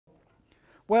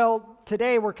Well,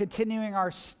 today we're continuing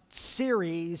our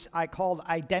series I called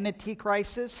Identity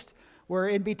Crisis. We're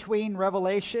in between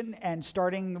Revelation and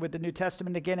starting with the New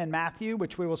Testament again in Matthew,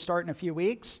 which we will start in a few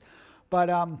weeks. But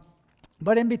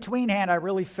in between hand, I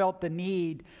really felt the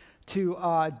need to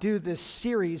do this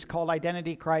series called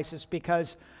Identity Crisis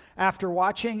because after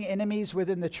watching Enemies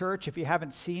Within the Church, if you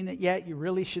haven't seen it yet, you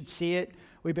really should see it.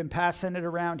 We've been passing it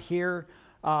around here.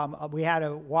 We had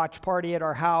a watch party at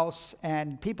our house,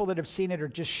 and people that have seen it are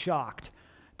just shocked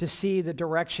to see the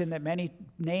direction that many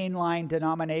mainline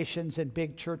denominations and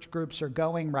big church groups are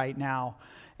going right now.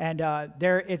 And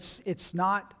it's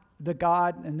not the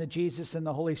God and the Jesus and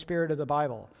the Holy Spirit of the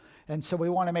Bible. And so we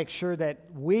want to make sure that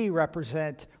we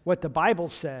represent what the Bible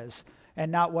says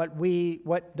and not what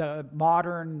the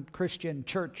modern Christian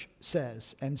church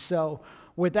says. And so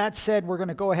with that said, we're going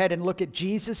to go ahead and look at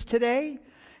Jesus today.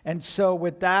 And so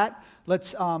with that,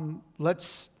 let's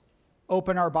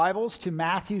open our Bibles to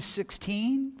Matthew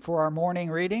 16 for our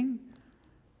morning reading.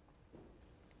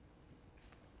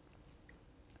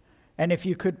 And if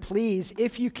you could please,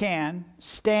 if you can,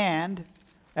 stand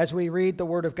as we read the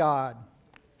Word of God.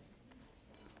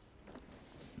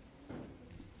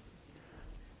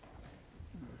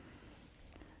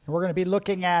 And we're going to be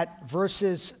looking at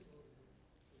verses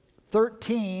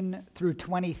 13 through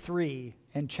 23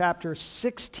 in chapter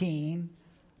 16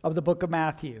 of the book of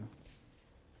Matthew.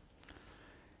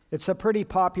 It's a pretty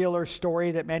popular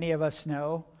story that many of us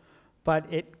know, but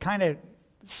it kind of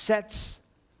sets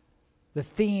the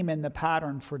theme and the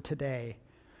pattern for today.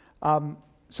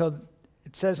 So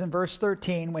it says in verse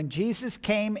 13, when Jesus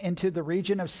came into the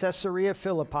region of Caesarea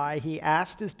Philippi, he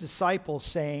asked his disciples,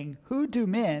 saying, "Who do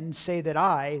men say that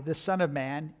I, the Son of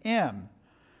Man, am?"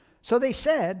 So they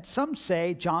said, "Some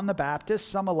say John the Baptist,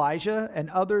 some Elijah,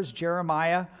 and others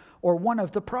Jeremiah, or one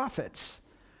of the prophets."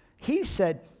 He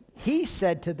said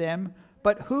to them,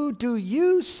 "But who do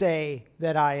you say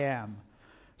that I am?"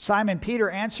 Simon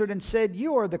Peter answered and said,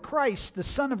 "You are the Christ, the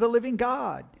Son of the living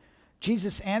God."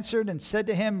 Jesus answered and said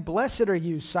to him, "Blessed are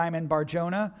you, Simon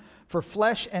Bar-Jonah, for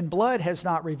flesh and blood has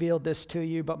not revealed this to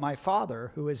you, but my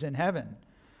Father who is in heaven.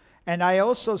 And I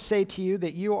also say to you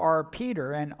that you are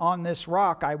Peter, and on this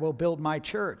rock I will build my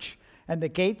church, and the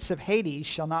gates of Hades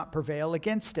shall not prevail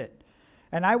against it.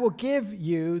 And I will give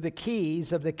you the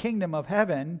keys of the kingdom of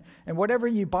heaven, and whatever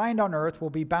you bind on earth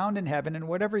will be bound in heaven, and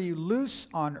whatever you loose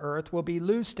on earth will be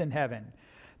loosed in heaven."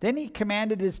 Then he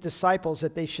commanded his disciples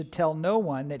that they should tell no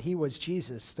one that he was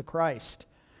Jesus the Christ.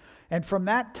 And from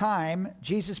that time,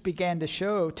 Jesus began to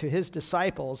show to his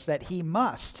disciples that he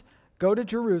must go to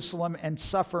Jerusalem and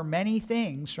suffer many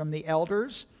things from the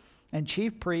elders and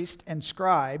chief priests and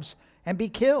scribes, and be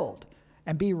killed,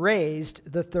 and be raised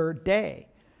the third day.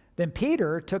 Then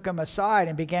Peter took him aside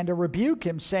and began to rebuke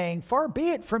him, saying, "Far be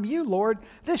it from you, Lord,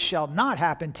 this shall not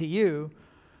happen to you."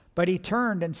 But he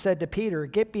turned and said to Peter,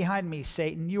 "Get behind me,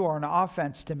 Satan, you are an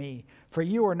offense to me, for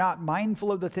you are not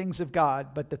mindful of the things of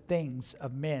God, but the things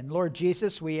of men." Lord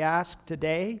Jesus, we ask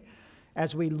today,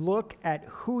 as we look at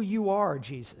who you are,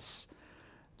 Jesus,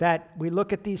 that we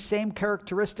look at these same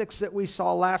characteristics that we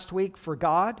saw last week for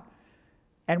God,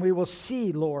 and we will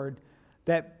see, Lord,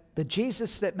 that the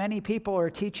Jesus that many people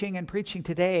are teaching and preaching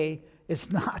today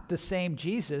is not the same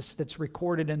Jesus that's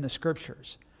recorded in the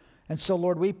Scriptures. And so,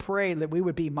 Lord, we pray that we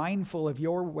would be mindful of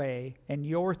your way and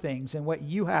your things and what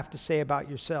you have to say about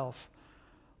yourself,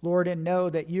 Lord, and know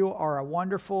that you are a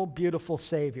wonderful, beautiful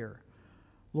Savior.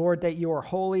 Lord, that you are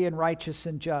holy and righteous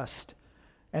and just,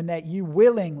 and that you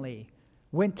willingly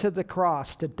went to the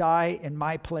cross to die in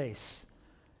my place.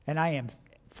 And I am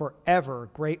forever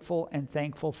grateful and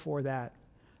thankful for that.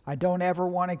 I don't ever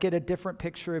want to get a different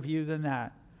picture of you than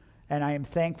that. And I am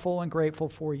thankful and grateful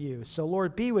for you. So,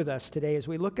 Lord, be with us today as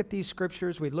we look at these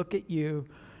scriptures, we look at you,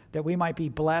 that we might be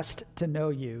blessed to know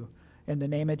you. In the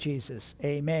name of Jesus,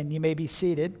 amen. You may be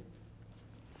seated.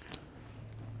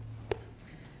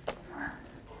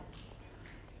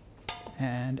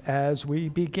 And as we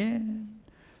begin,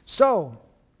 so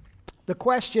the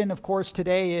question, of course,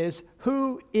 today is,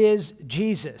 who is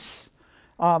Jesus?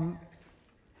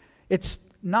 It's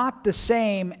not the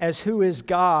same as who is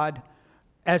God,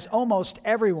 as almost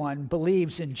everyone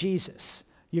believes in Jesus.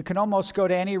 You can almost go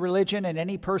to any religion and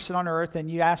any person on earth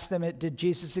and you ask them, did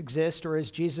Jesus exist, or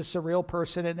is Jesus a real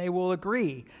person? And they will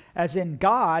agree. As in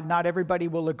God, not everybody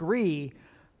will agree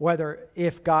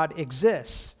if God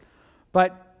exists.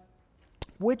 But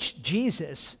which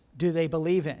Jesus do they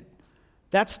believe in?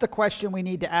 That's the question we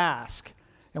need to ask.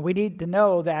 And we need to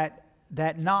know that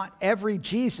not every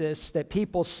Jesus that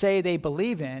people say they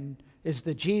believe in is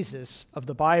the Jesus of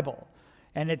the Bible.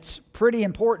 And it's pretty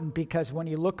important because when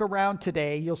you look around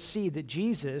today, you'll see that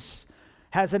Jesus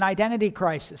has an identity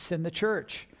crisis in the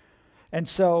church. And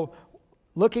so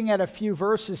looking at a few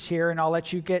verses here, and I'll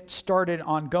let you get started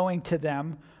on going to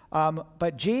them,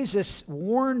 but Jesus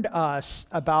warned us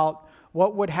about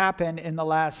what would happen in the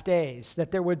last days,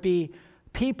 that there would be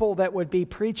people that would be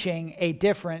preaching a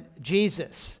different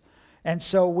Jesus. And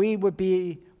so we would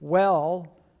be well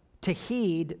to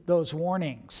heed those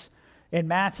warnings. In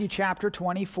Matthew chapter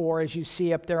 24, as you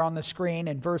see up there on the screen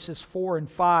in verses 4 and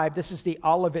 5, this is the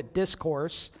Olivet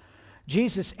Discourse.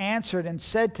 Jesus answered and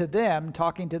said to them,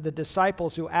 talking to the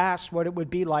disciples who asked what it would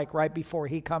be like right before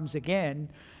he comes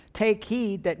again, "Take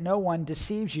heed that no one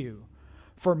deceives you.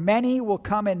 For many will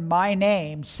come in my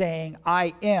name, saying,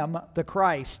 'I am the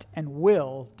Christ,' and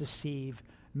will deceive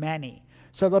many."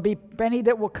 So there'll be many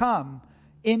that will come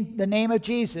in the name of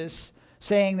Jesus,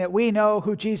 saying that we know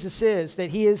who Jesus is, that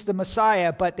he is the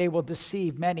Messiah, but they will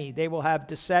deceive many. They will have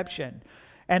deception.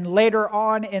 And later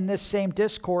on in this same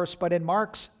discourse, but in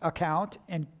Mark's account,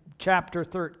 in chapter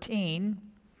 13,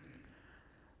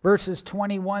 verses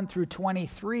 21 through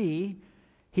 23,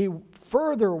 he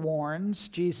further warns,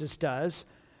 Jesus does,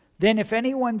 "Then if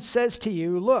anyone says to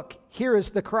you, 'Look, here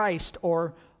is the Christ,'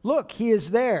 or 'Look, he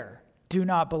is there,' do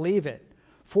not believe it.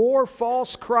 For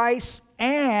false Christs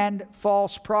and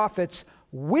false prophets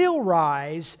will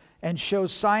rise and show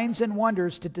signs and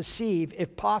wonders to deceive,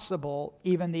 if possible,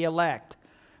 even the elect.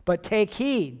 But take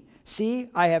heed. See,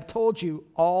 I have told you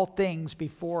all things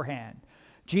beforehand."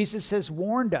 Jesus has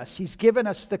warned us. He's given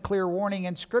us the clear warning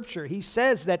in Scripture. He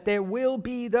says that there will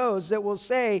be those that will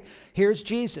say, "Here's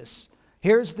Jesus.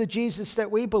 Here's the Jesus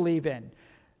that we believe in."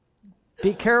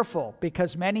 Be careful,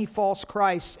 because many false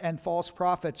Christs and false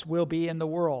prophets will be in the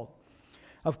world.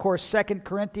 Of course, 2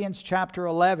 Corinthians chapter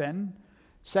 11,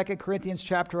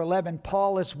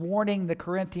 Paul is warning the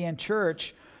Corinthian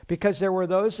church because there were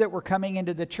those that were coming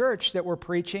into the church that were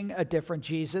preaching a different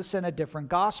Jesus and a different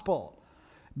gospel.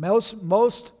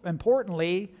 Most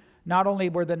importantly, not only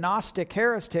were the Gnostic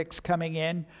heretics coming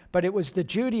in, but it was the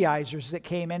Judaizers that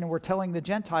came in and were telling the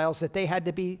Gentiles that they had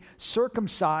to be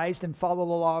circumcised and follow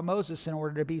the law of Moses in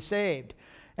order to be saved.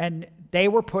 And they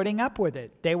were putting up with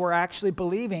it. They were actually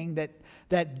believing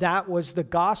that was the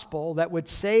gospel that would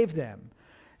save them.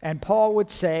 And Paul would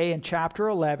say in chapter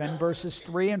 11, verses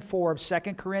 3 and 4 of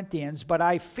 2 Corinthians, "But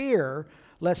I fear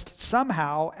lest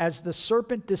somehow, as the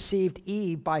serpent deceived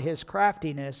Eve by his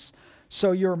craftiness,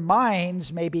 so your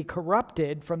minds may be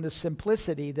corrupted from the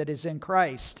simplicity that is in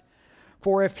Christ.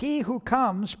 For if he who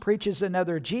comes preaches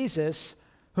another Jesus,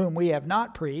 whom we have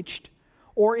not preached,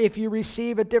 or if you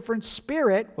receive a different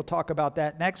spirit," we'll talk about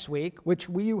that next week, "which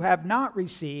you have not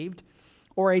received,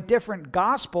 or a different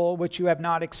gospel which you have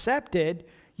not accepted,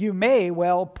 you may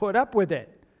well put up with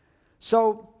it."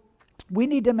 So we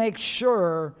need to make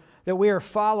sure that we are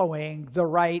following the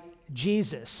right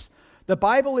Jesus. The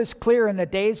Bible is clear in the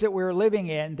days that we're living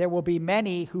in, there will be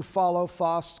many who follow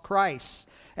false Christs.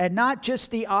 And not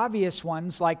just the obvious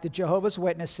ones like the Jehovah's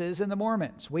Witnesses and the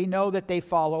Mormons. We know that they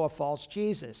follow a false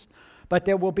Jesus. But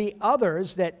there will be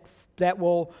others that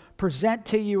will present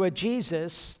to you a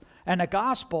Jesus and a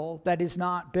gospel that is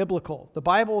not biblical. The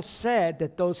Bible said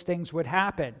that those things would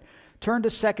happen. Turn to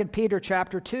 2 Peter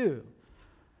chapter 2.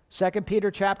 2 Peter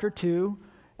chapter 2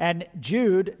 and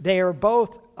Jude, they are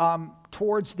both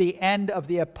towards the end of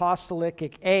the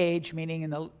apostolic age, meaning in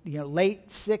the late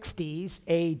 60s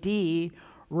AD,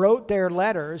 wrote their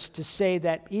letters to say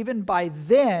that even by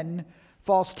then,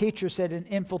 false teachers had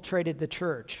infiltrated the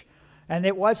church. And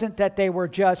it wasn't that they were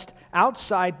just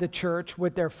outside the church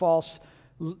with their false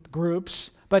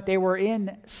groups, but they were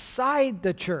inside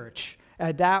the church.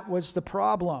 And that was the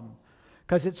problem.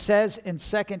 Because it says in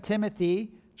 2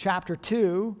 Timothy chapter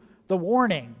 2, the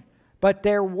warning, "But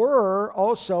there were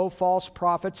also false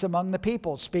prophets among the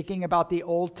people." Speaking about the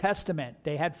Old Testament,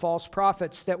 they had false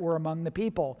prophets that were among the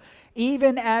people.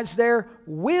 "Even as there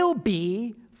will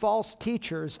be false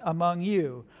teachers among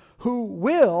you, who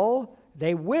will,"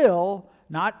 they will,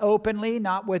 not openly,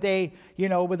 not with a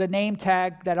name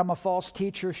tag that I'm a false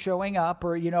teacher showing up,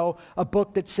 or, a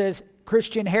book that says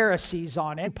Christian heresies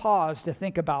on it. Pause to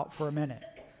think about for a minute.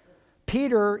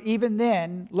 Peter, even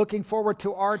then, looking forward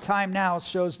to our time now,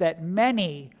 shows that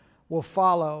many will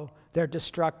follow their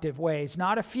destructive ways.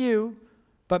 Not a few,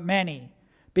 but many,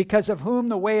 because of whom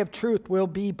the way of truth will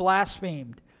be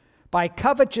blasphemed. By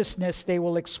covetousness, they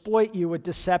will exploit you with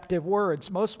deceptive words.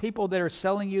 Most people that are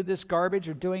selling you this garbage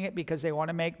are doing it because they want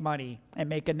to make money and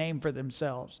make a name for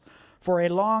themselves. For a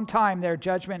long time, their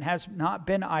judgment has not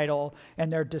been idle,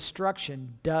 and their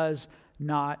destruction does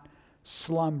not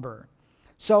slumber.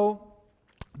 So,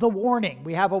 the warning,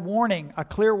 we have a warning, a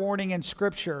clear warning in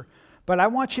Scripture. But I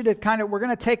want you to we're going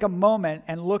to take a moment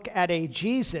and look at a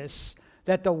Jesus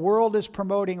that the world is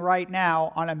promoting right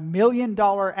now on $1 million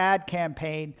ad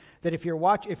campaign that if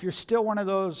you're still one of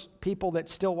those people that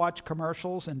still watch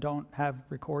commercials and don't have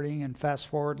recording and fast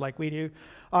forward like we do,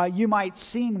 you might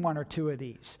seen one or two of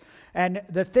these. And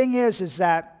the thing is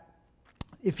that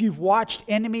if you've watched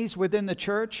Enemies Within the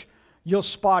Church, you'll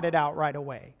spot it out right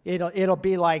away. It'll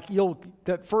be like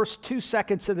the first 2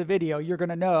 seconds of the video, you're going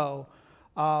to know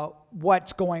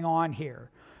what's going on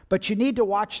here. But you need to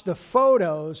watch the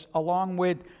photos along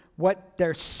with what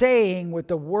they're saying with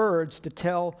the words to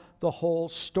tell the whole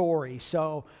story.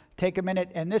 So take a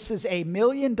minute, and this is a $1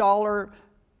 million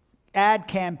ad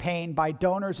campaign by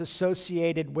donors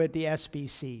associated with the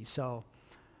SBC. So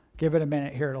give it a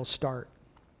minute here, it'll start.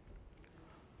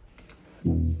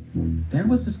 There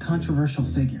was this controversial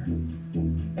figure.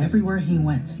 Everywhere he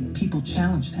went, people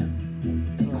challenged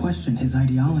him. They questioned his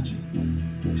ideology,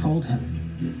 trolled him,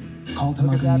 called him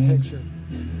ugly names.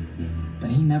 But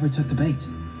he never took the bait,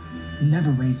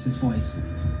 never raised his voice,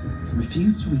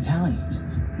 refused to retaliate,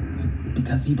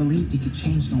 because he believed he could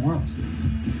change the world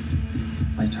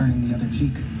by turning the other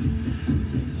cheek.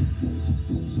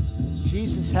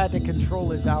 Jesus had to control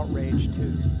his outrage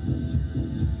too.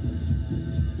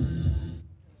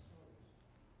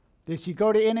 If you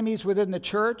go to Enemies Within the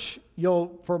Church,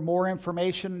 for more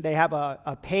information, they have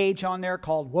a page on there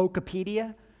called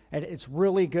Wokepedia, and it's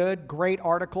really good, great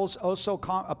articles. Also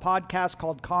a podcast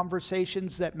called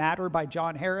Conversations That Matter by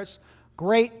John Harris.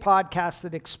 Great podcast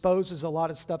that exposes a lot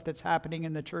of stuff that's happening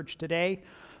in the church today.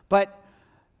 But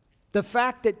the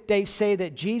fact that they say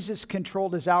that Jesus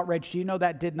controlled his outrage, do you know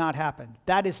that did not happen?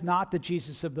 That is not the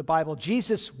Jesus of the Bible.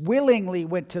 Jesus willingly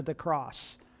went to the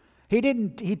cross. He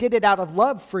did it out of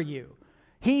love for you.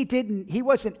 He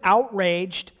wasn't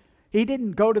outraged. He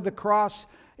didn't go to the cross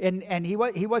and he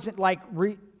wasn't like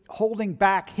holding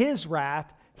back his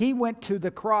wrath. He went to the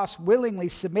cross willingly,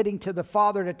 submitting to the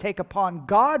Father to take upon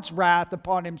God's wrath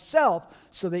upon himself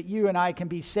so that you and I can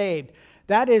be saved.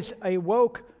 That is a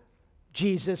woke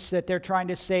Jesus that they're trying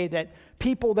to say that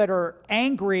people that are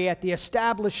angry at the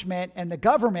establishment and the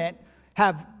government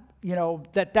have,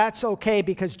 that's okay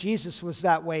because Jesus was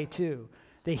that way too.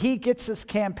 The He Gets Us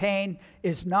campaign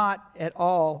is not at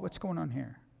all. What's going on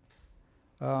here?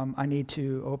 I need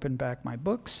to open back my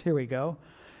books. Here we go.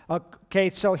 Okay,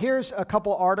 so here's a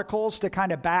couple articles to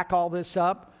kind of back all this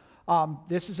up.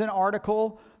 This is an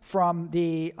article from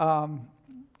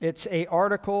it's an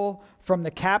article from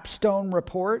the Capstone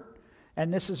Report,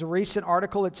 and this is a recent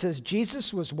article. It says,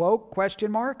 Jesus was woke, ?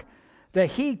 The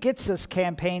He Gets Us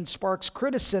campaign sparks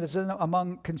criticism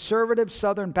among conservative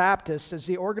Southern Baptists as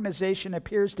the organization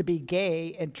appears to be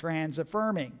gay and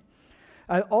trans-affirming.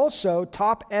 Also,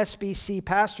 top SBC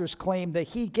pastors claim the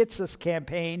He Gets Us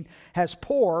campaign has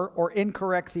poor or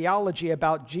incorrect theology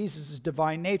about Jesus'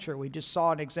 divine nature. We just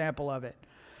saw an example of it.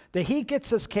 The He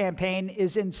Gets Us campaign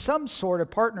is in some sort of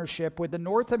partnership with the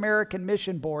North American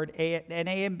Mission Board,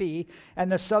 NAMB, and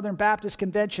the Southern Baptist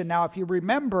Convention. Now, if you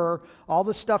remember all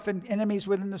the stuff in Enemies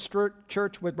Within the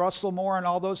Church with Russell Moore and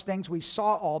all those things, we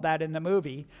saw all that in the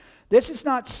movie. This is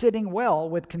not sitting well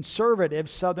with conservative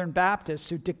Southern Baptists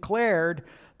who declared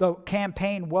the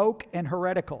campaign woke and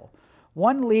heretical.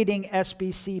 One leading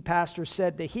SBC pastor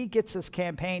said the He Gets Us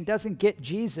campaign doesn't get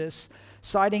Jesus,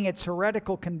 citing its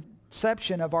heretical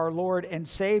conception of our Lord and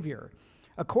Savior.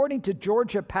 According to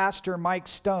Georgia pastor Mike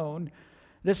Stone,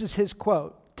 this is his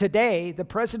quote, "Today, the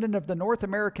president of the North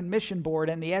American Mission Board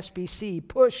and the SBC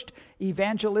pushed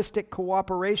evangelistic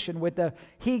cooperation with the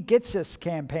He Gets Us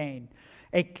campaign,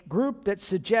 a group that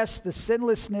suggests the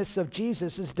sinlessness of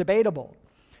Jesus is debatable,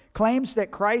 claims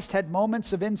that Christ had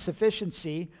moments of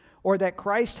insufficiency or that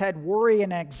Christ had worry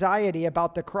and anxiety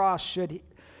about the cross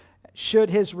should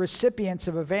his recipients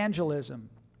of evangelism.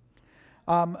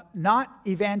 Not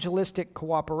evangelistic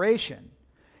cooperation.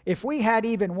 If we had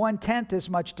even 1/10 as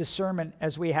much discernment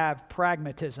as we have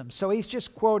pragmatism." So he's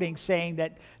just quoting, saying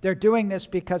that they're doing this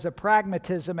because of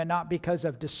pragmatism and not because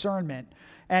of discernment.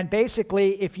 And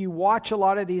basically, if you watch a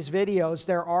lot of these videos,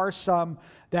 there are some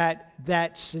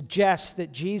that suggest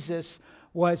that Jesus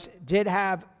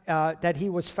that he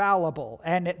was fallible,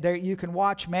 and you can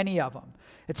watch many of them.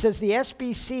 It says the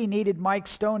SBC needed Mike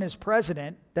Stone as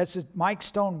president. Mike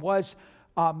Stone was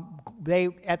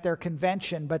at their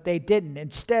convention, but they didn't.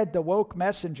 Instead, the woke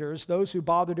messengers, those who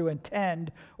bothered to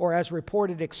attend or as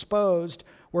reported exposed,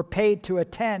 were paid to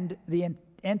attend the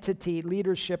entity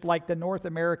leadership like the North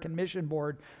American Mission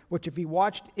Board, which if you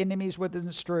watched Enemies Within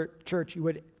the Church, you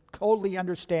would totally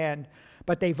understand.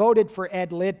 But they voted for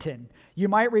Ed Litton. You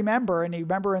might remember, and you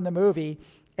remember in the movie,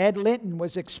 Ed Linton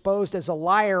was exposed as a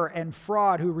liar and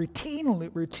fraud who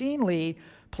routinely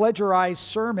plagiarized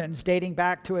sermons dating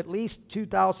back to at least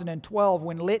 2012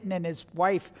 when Linton and his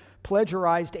wife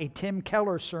plagiarized a Tim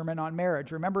Keller sermon on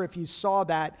marriage. Remember, if you saw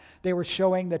that, they were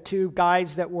showing the two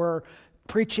guys that were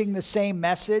preaching the same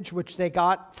message, which they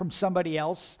got from somebody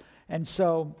else. And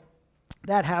so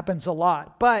that happens a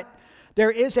lot. But there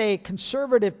is a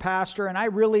conservative pastor, and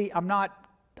I'm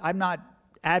not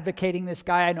advocating this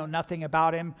guy. I know nothing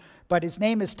about him, but his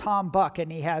name is Tom Buck,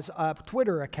 and he has a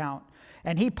Twitter account.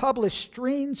 And he published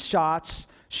screenshots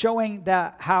showing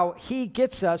how He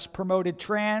Gets Us promoted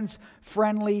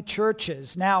trans-friendly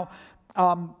churches. Now,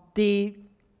 the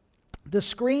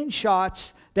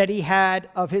screenshots that he had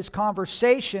of his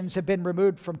conversations have been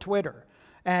removed from Twitter.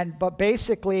 But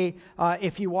basically,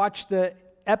 if you watch the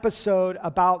episode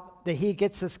about the He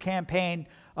Gets Us campaign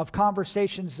of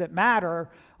Conversations That Matter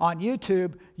on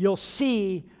YouTube, you'll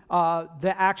see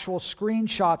the actual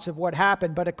screenshots of what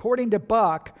happened. But according to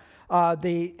Buck,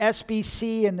 the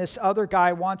SBC and this other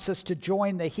guy wants us to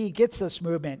join the He Gets Us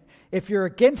movement. If you're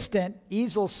against it,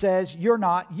 Easel says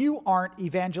you aren't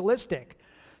evangelistic.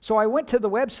 So I went to the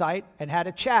website and had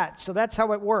a chat. So that's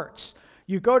how it works.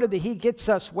 You go to the He Gets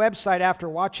Us website after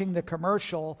watching the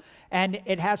commercial, and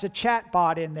it has a chat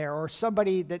bot in there or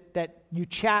somebody that you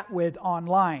chat with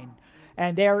online.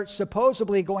 And they're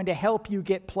supposedly going to help you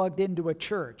get plugged into a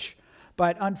church.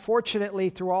 But unfortunately,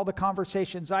 through all the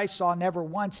conversations I saw, never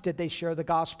once did they share the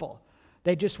gospel.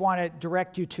 They just want to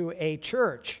direct you to a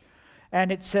church.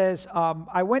 And it says,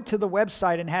 I went to the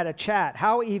website and had a chat.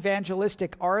 How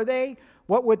evangelistic are they?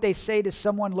 What would they say to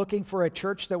someone looking for a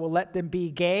church that will let them be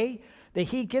gay? The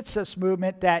He Gets Us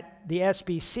movement that the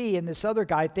SBC and this other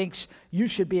guy thinks you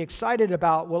should be excited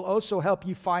about will also help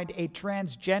you find a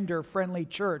transgender-friendly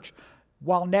church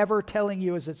while never telling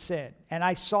you is a sin. And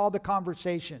I saw the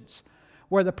conversations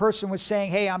where the person was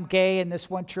saying, hey, I'm gay in this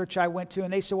one church I went to.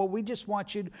 And they said, well, we just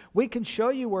want you, we can show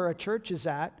you where a church is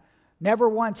at. Never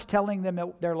once telling them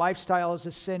that their lifestyle is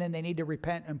a sin and they need to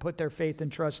repent and put their faith and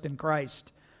trust in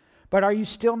Christ. But are you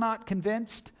still not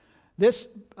convinced? This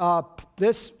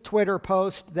Twitter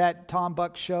post that Tom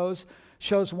Buck shows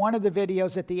one of the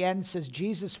videos at the end says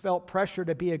Jesus felt pressure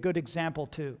to be a good example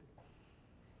too.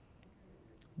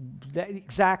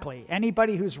 Exactly.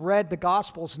 Anybody who's read the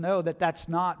Gospels know that that's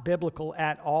not biblical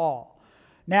at all.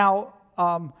 Now,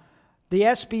 the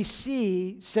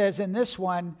SBC says in this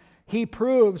one, he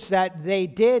proves that they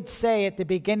did say at the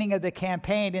beginning of the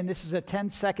campaign, and this is a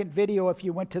 10-second video if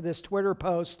you went to this Twitter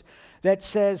post, that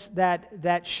says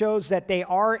that shows that they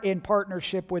are in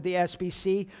partnership with the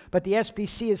SBC, but the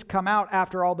SBC has come out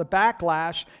after all the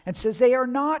backlash and says they are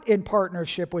not in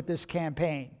partnership with this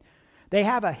campaign. They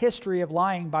have a history of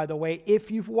lying, by the way.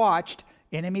 If you've watched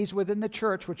Enemies Within the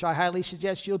Church, which I highly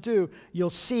suggest you'll do, you'll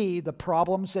see the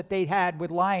problems that they had with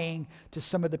lying to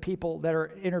some of the people that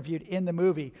are interviewed in the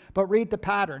movie. But read the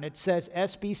pattern. It says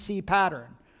SBC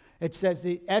pattern. It says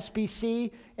the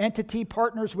SBC entity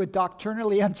partners with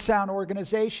doctrinally unsound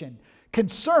organization.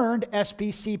 Concerned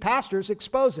SBC pastors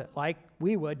expose it, like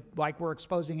we would, like we're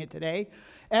exposing it today.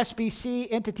 SBC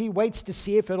entity waits to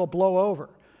see if it'll blow over.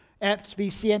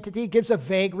 SBC entity gives a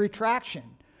vague retraction.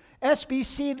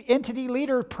 SBC entity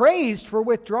leader praised for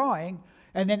withdrawing,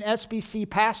 and then SBC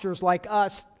pastors like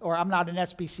us, or I'm not an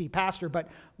SBC pastor, but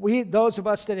those of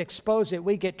us that expose it,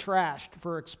 we get trashed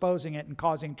for exposing it and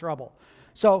causing trouble.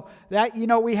 So that,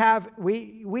 we have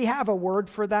a word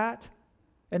for that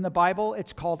in the Bible.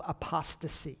 It's called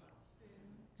apostasy.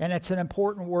 And it's an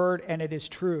important word, and it is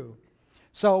true.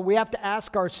 So we have to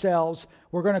ask ourselves,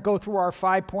 we're going to go through our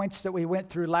 5 points that we went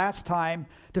through last time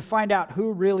to find out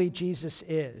who really Jesus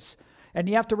is. And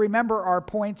you have to remember our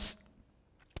points.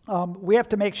 We have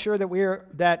to make sure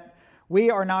that we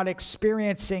are not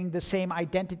experiencing the same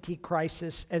identity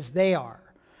crisis as they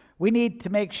are. We need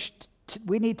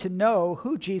to know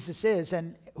who Jesus is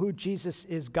and who Jesus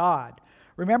is God.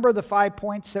 Remember the 5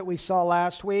 points that we saw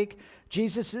last week?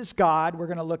 Jesus is God. We're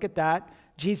going to look at that.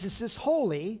 Jesus is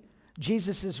holy.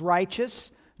 Jesus is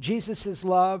righteous, Jesus is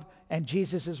love, and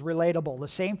Jesus is relatable. The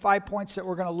same 5 points that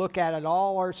we're going to look at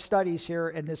all our studies here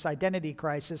in this identity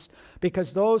crisis,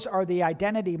 because those are the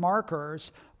identity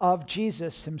markers of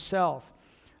Jesus himself.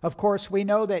 Of course, we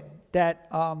know that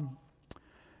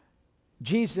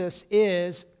Jesus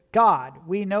is God.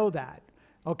 We know that.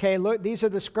 Okay, look, these are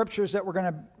the scriptures that we're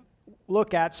going to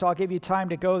look at, so I'll give you time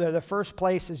to go there. The first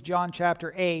place is John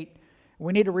chapter 8.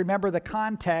 We need to remember the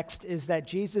context is that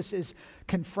Jesus is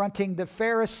confronting the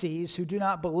Pharisees who do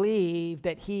not believe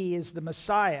that he is the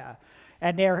Messiah.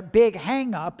 And their big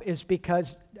hang-up is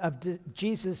because of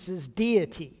Jesus'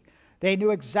 deity. They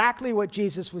knew exactly what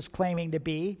Jesus was claiming to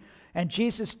be, and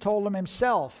Jesus told them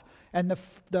himself. And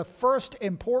the first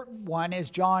important one is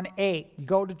John 8. You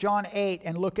go to John 8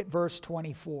 and look at verse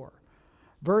 24.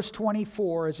 Verse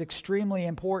 24 is extremely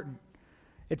important.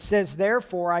 It says,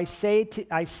 "Therefore I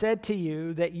said to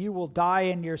you that you will die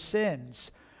in your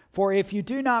sins. For if you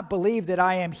do not believe that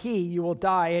I am he, you will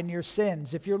die in your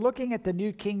sins." If you're looking at the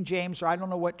New King James, or I don't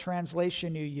know what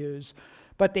translation you use,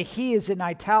 but the he is in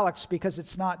italics because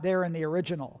it's not there in the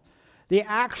original. The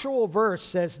actual verse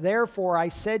says, "Therefore I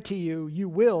said to you, you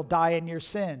will die in your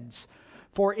sins.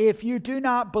 For if you do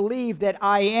not believe that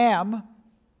I am,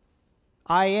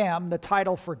 the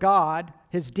title for God,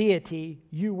 his deity,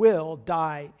 you will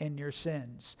die in your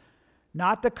sins."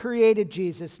 Not the created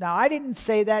Jesus. Now, I didn't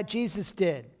say that, Jesus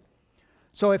did.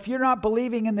 So if you're not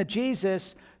believing in the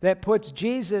Jesus that puts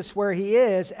Jesus where he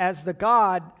is as the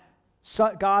God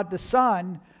the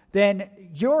Son, then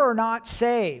you're not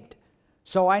saved.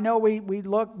 So I know we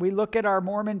look at our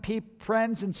Mormon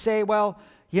friends and say, well,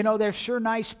 you know, they're sure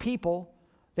nice people.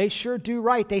 They sure do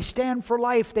right. They stand for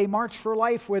life. They march for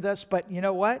life with us. But you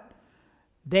know what?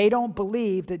 They don't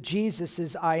believe that Jesus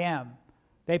is I am.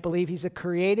 They believe he's a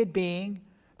created being,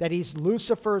 that he's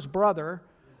Lucifer's brother,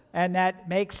 and that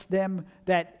makes them,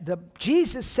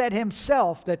 Jesus said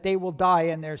himself that they will die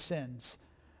in their sins.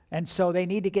 And so they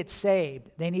need to get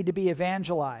saved. They need to be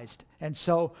evangelized. And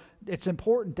so it's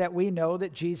important that we know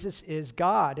that Jesus is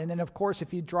God. And then, of course,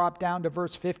 if you drop down to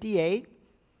verse 58,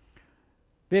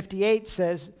 58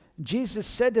 says, "Jesus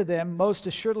said to them, 'Most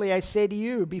assuredly I say to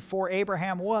you, before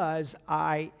Abraham was,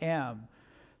 I am.'"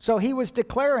 So he was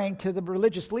declaring to the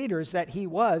religious leaders that he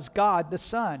was God the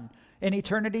Son. In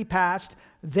eternity past,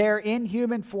 there in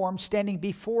human form, standing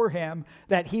before him,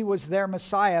 that he was their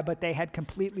Messiah, but they had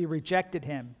completely rejected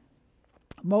him.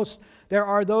 There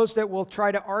are those that will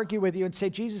try to argue with you and say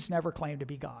Jesus never claimed to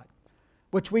be God,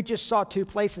 which we just saw 2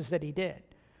 places that he did.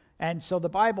 And so the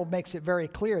Bible makes it very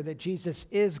clear that Jesus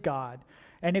is God.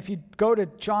 And if you go to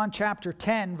John chapter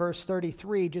 10, verse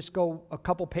 33, just go a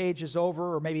couple pages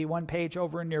over, or maybe 1 page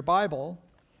over in your Bible,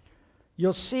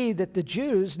 you'll see that the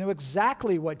Jews knew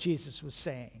exactly what Jesus was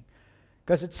saying.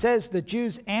 Because it says, "The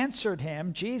Jews answered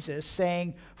him," Jesus,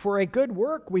 saying, "For a good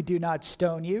work we do not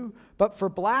stone you, but for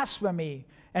blasphemy,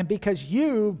 and because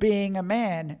you, being a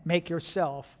man, make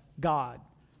yourself God."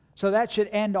 So that should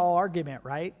end all argument,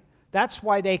 right? That's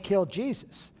why they killed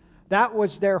Jesus. That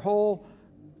was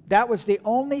the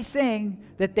only thing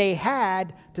that they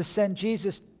had to send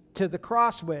Jesus to the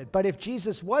cross with. But if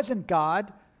Jesus wasn't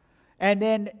God, and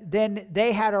then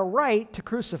they had a right to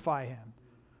crucify him.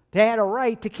 They had a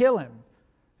right to kill him.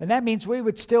 And that means we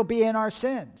would still be in our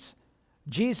sins.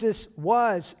 Jesus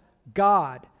was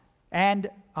God, and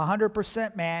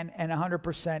 100% man and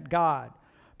 100% God.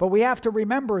 But we have to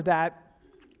remember that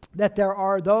there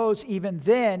are those even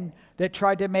then that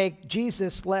tried to make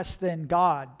Jesus less than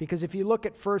God. Because if you look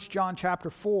at 1 John chapter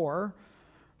 4,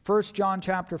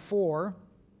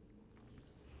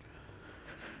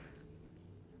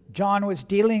 John was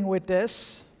dealing with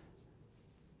this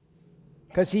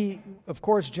because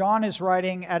John is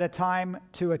writing at a time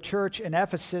to a church in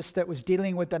Ephesus that was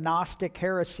dealing with the Gnostic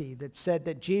heresy that said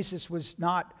that Jesus was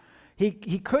not, he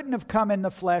couldn't have come in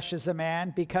the flesh as a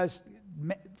man because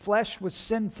flesh was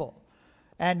sinful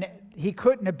and he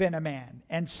couldn't have been a man.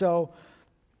 And so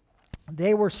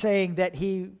they were saying that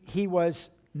he was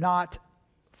not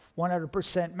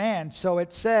 100% man. So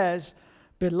it says,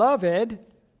 "Beloved,"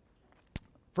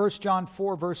 1 John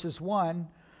 4 verses 1,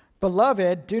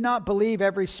 "Beloved, do not believe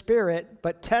every spirit,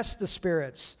 but test the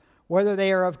spirits, whether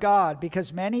they are of God,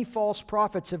 because many false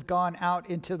prophets have gone out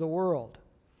into the world.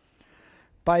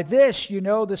 By this you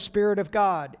know the Spirit of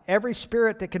God. Every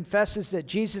spirit that confesses that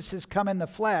Jesus has come in the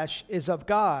flesh is of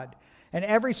God, and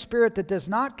every spirit that does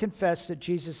not confess that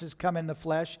Jesus has come in the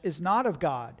flesh is not of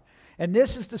God. And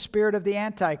this is the spirit of the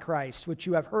Antichrist, which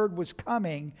you have heard was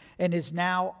coming and is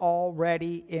now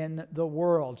already in the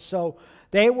world." So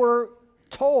they were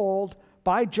told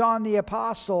by John the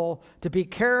Apostle to be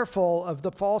careful of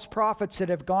the false prophets that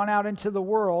have gone out into the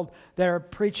world that are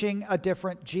preaching a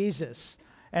different Jesus.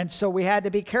 And so we had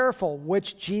to be careful.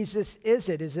 Which Jesus is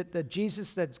it? Is it the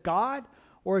Jesus that's God,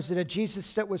 or is it a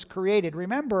Jesus that was created?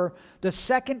 Remember, the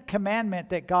second commandment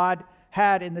that God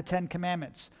had in the 10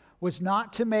 Commandments was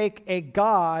not to make a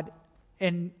God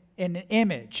in an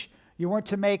image. You weren't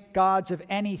to make gods of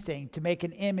anything, to make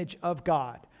an image of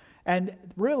God. And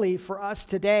really, for us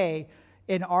today,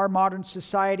 in our modern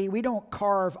society, we don't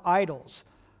carve idols,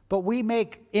 but we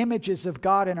make images of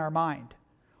God in our mind.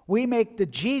 We make the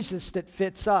Jesus that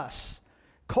fits us.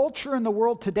 Culture in the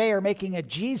world today are making a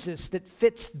Jesus that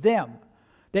fits them.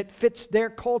 that fits their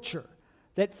culture,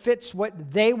 that fits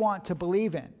what they want to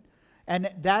believe in. And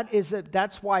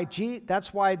that's why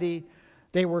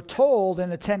they were told in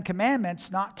the Ten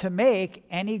Commandments not to make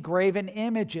any graven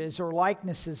images or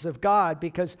likenesses of God,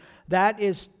 because that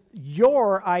is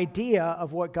your idea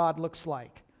of what God looks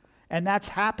like. And that's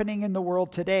happening in the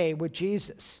world today with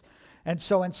Jesus. And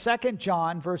so in 2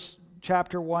 John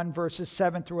chapter 1, verses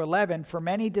 7 through 11, for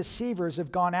many deceivers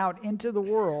have gone out into the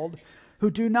world who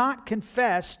do not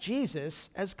confess Jesus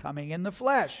as coming in the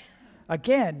flesh.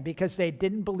 Again, because they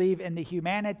didn't believe in the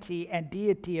humanity and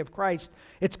deity of Christ.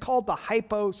 It's called the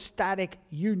hypostatic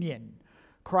union.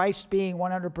 Christ being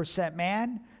 100%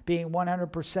 man, being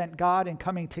 100% God, and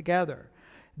coming together.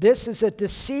 This is a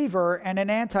deceiver and an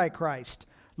antichrist.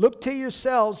 Look to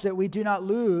yourselves that we do not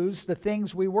lose the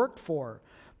things we worked for,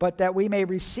 but that we may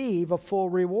receive a full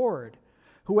reward.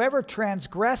 Whoever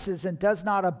transgresses and does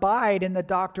not abide in the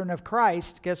doctrine of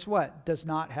Christ, guess what? Does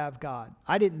not have God.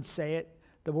 I didn't say it.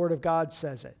 The Word of God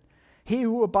says it. He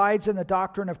who abides in the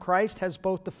doctrine of Christ has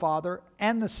both the Father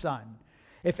and the Son.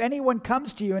 If anyone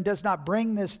comes to you and does not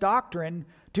bring this doctrine,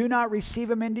 do not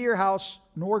receive him into your house,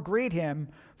 nor greet him,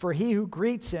 for he who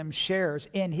greets him shares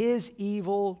in his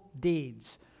evil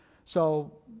deeds.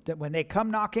 So that when they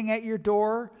come knocking at your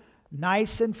door,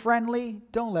 nice and friendly,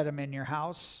 don't let them in your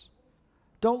house.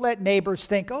 Don't let neighbors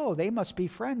think, oh, they must be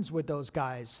friends with those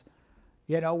guys.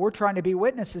 We're trying to be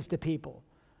witnesses to people.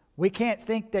 We can't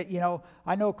think that,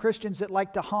 I know Christians that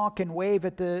like to honk and wave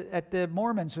at the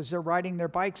Mormons as they're riding their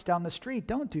bikes down the street.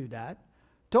 Don't do that.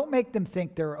 Don't make them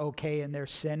think they're okay in their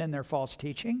sin and their false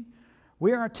teaching.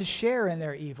 We aren't to share in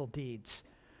their evil deeds.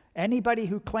 Anybody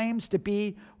who claims to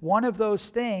be one of those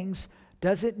things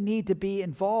doesn't need to be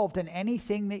involved in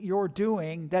anything that you're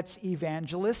doing that's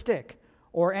evangelistic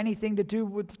or anything to do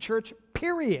with the church,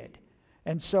 period.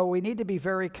 And so we need to be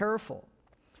very careful.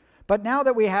 But now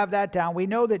that we have that down, we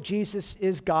know that Jesus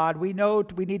is God. We know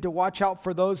we need to watch out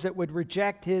for those that would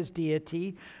reject his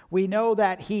deity. We know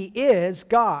that he is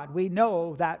God. We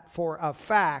know that for a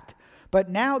fact. But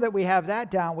now that we have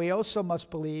that down, we also must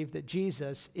believe that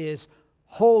Jesus is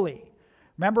holy.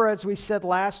 Remember, as we said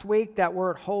last week, that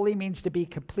word holy means to be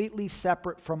completely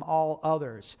separate from all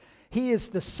others. He is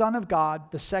the Son of God,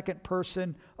 the second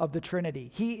person of the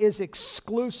Trinity. He is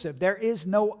exclusive. There is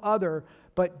no other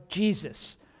but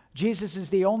Jesus. Jesus is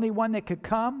the only one that could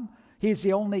come. He's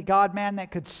the only God-man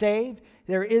that could save.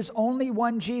 There is only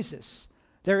one Jesus.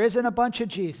 There isn't a bunch of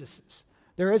Jesuses.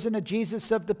 There isn't a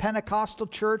Jesus of the Pentecostal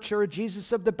church or a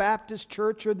Jesus of the Baptist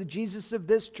church or the Jesus of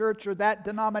this church or that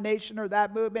denomination or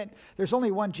that movement. There's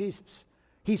only one Jesus.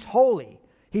 He's holy.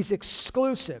 He's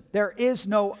exclusive. There is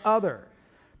no other.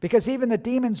 Because even the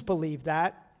demons believe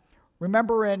that.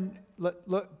 Remember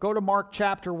go to Mark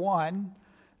chapter 1.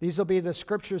 These will be the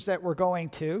scriptures that we're going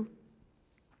to.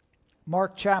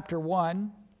 Mark chapter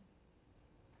 1.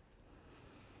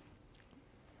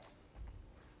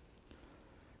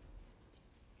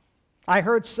 I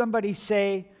heard somebody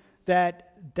say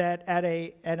that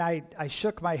and I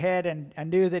shook my head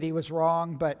and knew that he was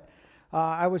wrong, but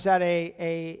I was at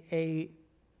a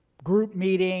group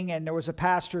meeting and there was a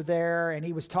pastor there and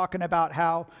he was talking about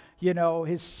how,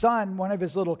 his son, one of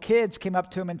his little kids, came up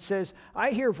to him and says,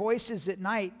 I hear voices at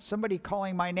night, somebody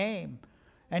calling my name.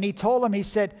 And he told him, he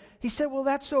said, well,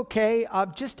 that's okay.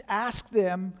 Just ask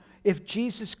them if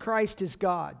Jesus Christ is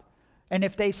God. And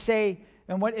if they say,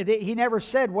 he never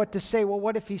said what to say. Well,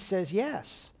 what if he says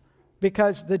yes?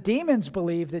 Because the demons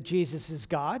believe that Jesus is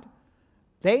God.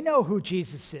 They know who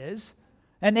Jesus is.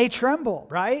 And they tremble,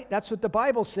 right? That's what the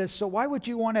Bible says. So why would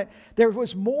you want to? There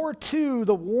was more to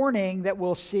the warning that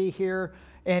we'll see here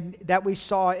and that we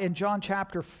saw in 1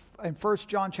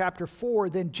 John chapter 4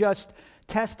 than just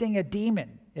testing a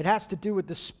demon. It has to do with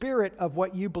the spirit of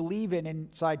what you believe in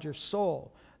inside your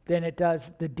soul than it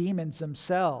does the demons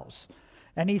themselves.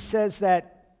 And he says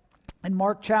that in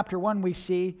Mark chapter 1 we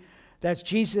see that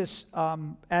Jesus,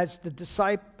 as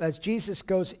Jesus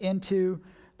goes into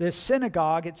the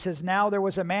synagogue, it says, now there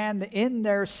was a man in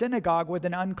their synagogue with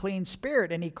an unclean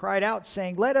spirit, and he cried out,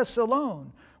 saying, let us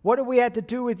alone. What have we had to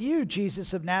do with you,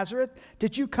 Jesus of Nazareth?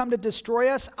 Did you come to destroy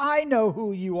us? I know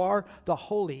who you are, the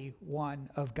Holy One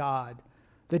of God.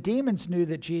 The demons knew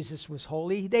that Jesus was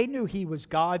holy. They knew he was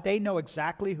God. They know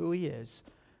exactly who he is,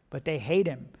 but they hate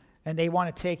him, and they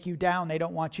want to take you down. They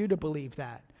don't want you to believe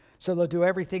that. So they'll do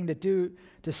everything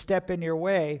to step in your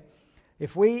way.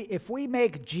 If we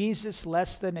make Jesus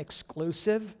less than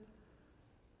exclusive,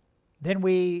 then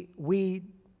we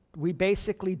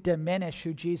basically diminish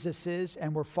who Jesus is,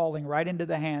 and we're falling right into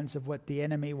the hands of what the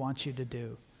enemy wants you to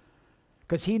do.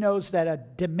 Because he knows that a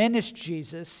diminished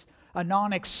Jesus, a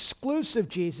non-exclusive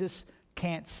Jesus,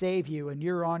 can't save you, and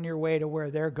you're on your way to where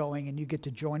they're going, and you get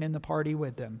to join in the party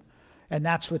with them. And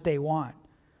that's what they want.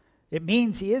 It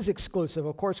means he is exclusive.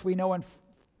 Of course, we know in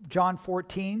John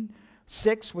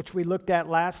 14:6, which we looked at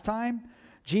last time,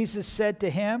 Jesus said to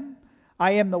him,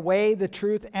 I am the way, the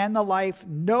truth, and the life.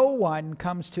 No one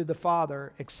comes to the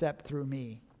Father except through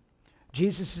me.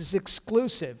 Jesus is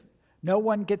exclusive. No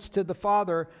one gets to the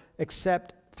Father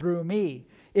except through me.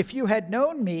 If you had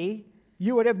known me,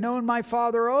 you would have known my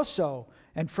Father also.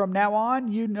 And from now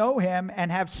on, you know him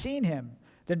and have seen him.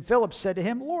 Then Philip said to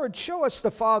him, Lord, show us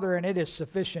the Father, and it is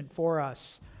sufficient for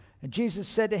us. And Jesus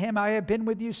said to him, I have been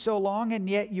with you so long, and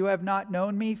yet you have not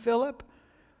known me, Philip.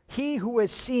 He who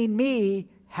has seen me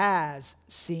has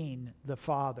seen the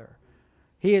Father.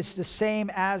 He is the same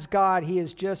as God. He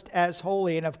is just as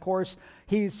holy. And of course,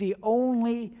 he is the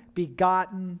only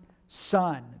begotten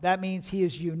Son. That means he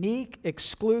is unique,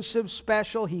 exclusive,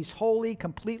 special. He's holy,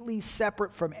 completely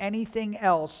separate from anything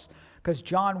else. Because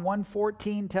John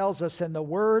 1:14 tells us, and the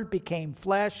Word became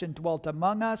flesh and dwelt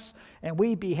among us, and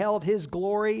we beheld his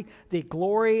glory, the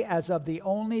glory as of the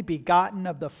only begotten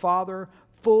of the Father,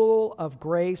 full of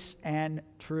grace and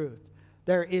truth.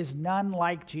 There is none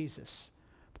like Jesus.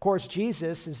 Of course,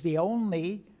 Jesus is the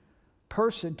only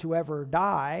person to ever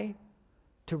die,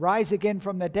 to rise again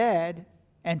from the dead,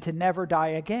 and to never die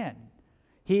again.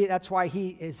 That's why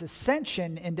his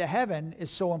ascension into heaven is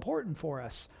so important for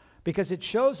us, because it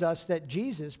shows us that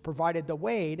Jesus provided the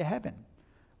way to heaven.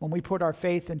 When we put our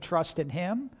faith and trust in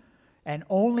him, and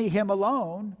only him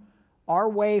alone, our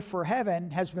way for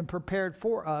heaven has been prepared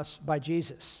for us by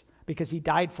Jesus, because he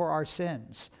died for our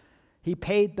sins. He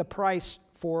paid the price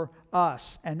for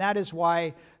us. And that is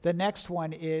why the next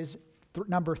one is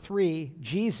number 3,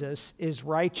 Jesus is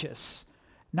righteous.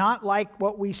 Not like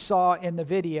what we saw in the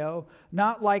video,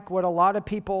 not like what a lot of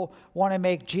people want to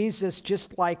make Jesus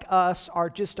just like us,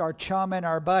 just our chum and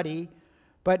our buddy.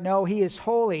 But no, he is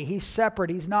holy, he's separate,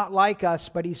 he's not like us,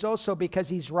 but he's also, because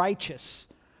he's righteous.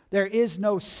 There is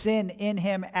no sin in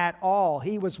him at all.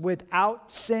 He was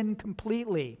without sin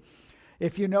completely.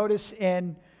 If you notice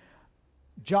in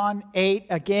John 8,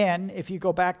 again, if you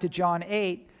go back to John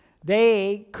 8,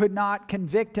 they could not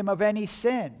convict him of any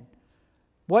sin.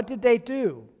 What did they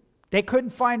do? They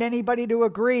couldn't find anybody to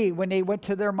agree when they went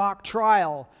to their mock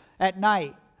trial at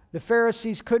night. The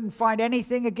Pharisees couldn't find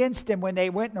anything against him when they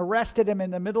went and arrested him in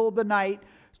the middle of the night,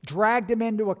 dragged him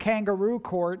into a kangaroo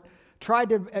court, tried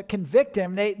to convict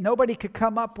him. Nobody could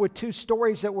come up with 2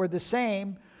 stories that were the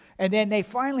same. And then they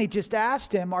finally just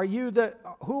asked him,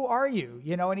 who are you?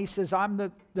 And he says,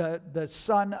 I'm the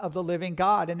Son of the living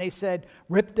God. And they said,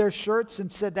 ripped their shirts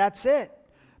and said, that's it.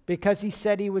 Because he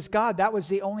said he was God. That was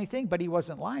the only thing, but he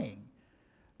wasn't lying.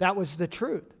 That was the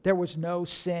truth. There was no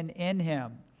sin in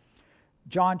him.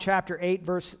 John chapter 8,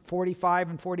 verse 45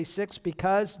 and 46,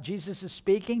 because Jesus is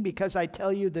speaking, because I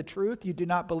tell you the truth, you do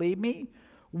not believe me.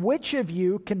 Which of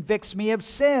you convicts me of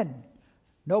sin?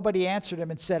 Nobody answered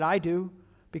him and said, I do,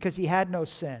 because he had no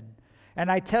sin.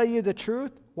 And I tell you the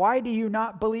truth, why do you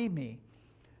not believe me?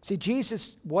 See,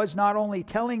 Jesus was not only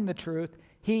telling the truth,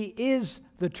 he is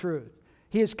the truth.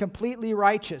 He is completely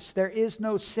righteous. There is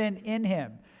no sin in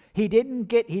him. He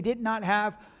did not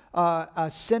have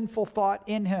a sinful thought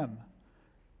in him.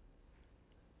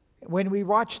 When we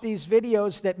watch these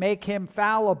videos that make him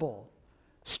fallible,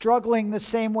 struggling the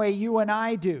same way you and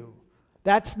I do,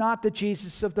 that's not the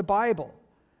Jesus of the Bible.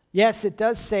 Yes, it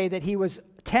does say that he was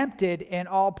tempted in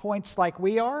all points like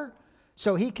we are,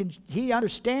 so he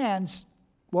understands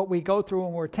what we go through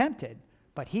when we're tempted,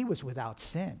 but he was without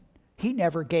sin. He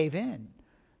never gave in.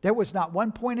 There was not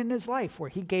one point in his life where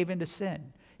he gave in to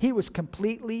sin. He was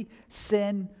completely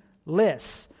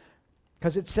sinless.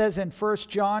 Because it says in 1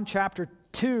 John chapter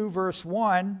 2, verse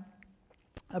 1,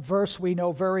 a verse we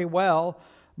know very well,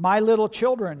 my little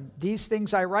children, these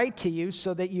things I write to you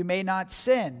so that you may not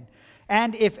sin.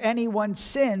 And if anyone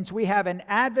sins, we have an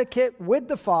advocate with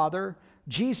the Father,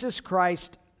 Jesus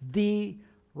Christ, the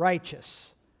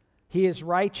righteous. He is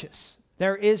righteous.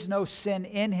 There is no sin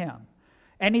in him.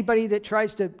 Anybody that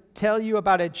tries to tell you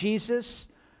about a Jesus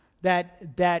that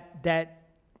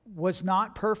was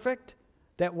not perfect,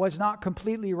 that was not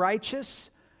completely righteous,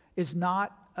 is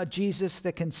not a Jesus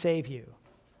that can save you.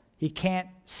 He can't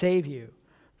save you.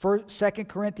 2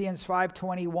 Corinthians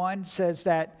 5:21 says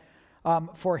that,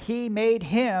 for he made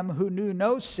him who knew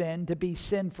no sin to be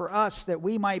sin for us, that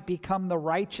we might become the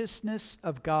righteousness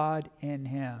of God in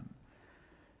him.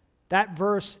 That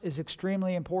verse is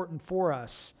extremely important for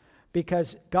us,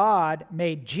 because God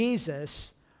made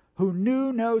Jesus, who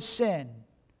knew no sin.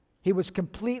 He was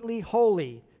completely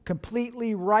holy,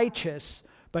 completely righteous,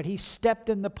 but he stepped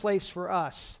in the place for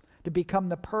us to become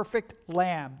the perfect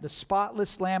lamb, the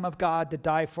spotless Lamb of God to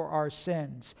die for our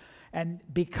sins. And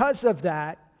because of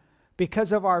that,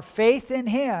 because of our faith in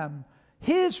him,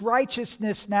 his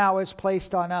righteousness now is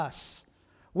placed on us.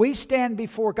 We stand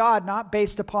before God not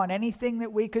based upon anything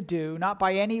that we could do, not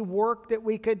by any work that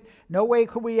we could, no way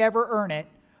could we ever earn it,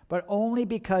 but only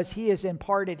because he has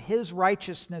imparted his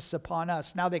righteousness upon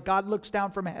us. Now that God looks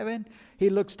down from heaven, he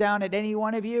looks down at any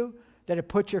one of you that have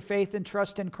put your faith and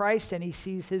trust in Christ, and he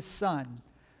sees his Son,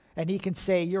 and he can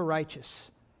say, you're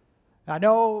righteous. I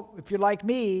know if you're like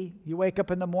me, you wake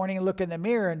up in the morning and look in the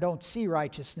mirror and don't see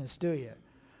righteousness, do you?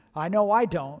 I know I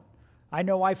don't. I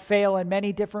know I fail in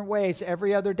many different ways.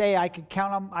 Every other day I can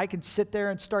count them. I can sit there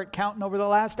and start counting over the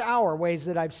last hour ways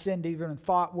that I've sinned, either in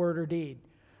thought, word, or deed.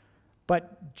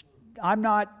 But I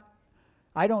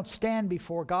don't stand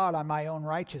before God on my own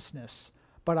righteousness,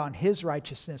 but on his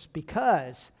righteousness,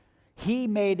 because he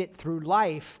made it through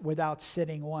life without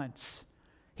sinning once.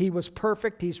 He was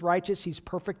perfect. He's righteous. He's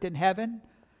perfect in heaven.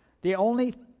 The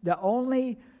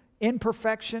only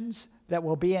imperfections that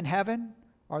will be in heaven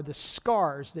are the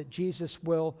scars that Jesus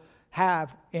will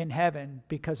have in heaven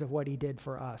because of what he did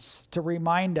for us, to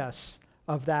remind us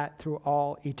of that through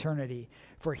all eternity.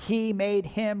 For he made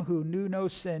him who knew no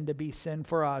sin to be sin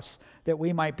for us, that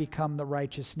we might become the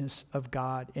righteousness of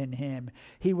God in him.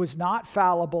 He was not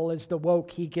fallible as the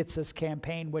woke He Gets Us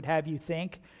campaign would have you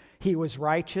think. He was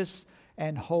righteous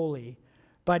and holy,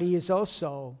 but he is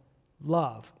also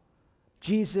love.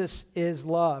 Jesus is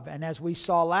love. And as we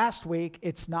saw last week,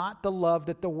 it's not the love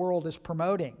that the world is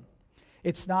promoting.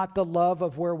 It's not the love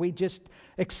of where we just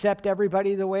accept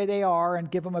everybody the way they are and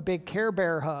give them a big Care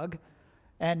Bear hug.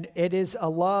 And it is a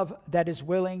love that is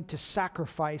willing to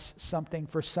sacrifice something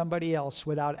for somebody else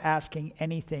without asking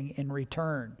anything in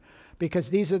return. Because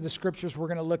these are the scriptures we're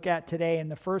going to look at today. And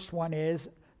the first one is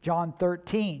John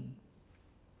 13.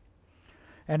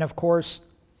 And of course,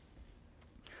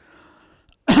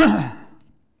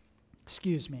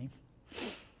 excuse me.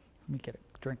 Let me get a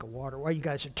drink of water while you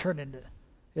guys are turning to.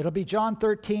 It'll be John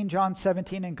 13, John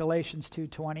 17, and Galatians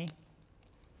 2:20.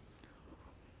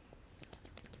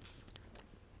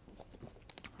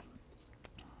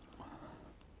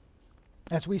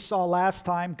 As we saw last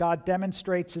time, God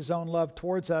demonstrates his own love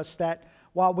towards us, that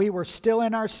while we were still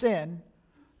in our sin,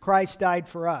 Christ died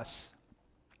for us.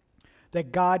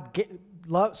 That God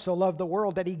so loved the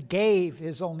world that he gave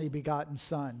his only begotten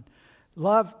Son.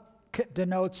 Love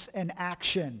denotes an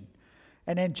action.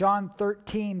 And in John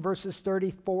 13, verses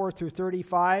 34 through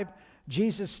 35,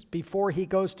 Jesus, before he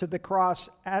goes to the cross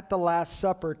at the Last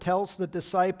Supper, tells the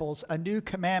disciples, "A new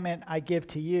commandment I give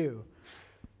to you,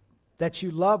 that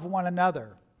you love one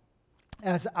another,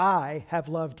 as I have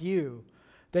loved you,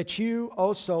 that you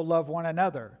also love one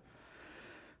another.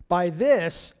 By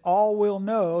this, all will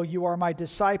know you are my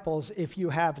disciples if you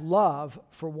have love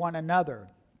for one another."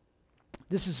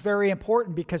 This is very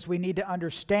important because we need to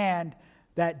understand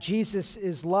that Jesus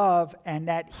is love and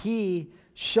that he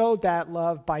showed that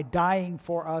love by dying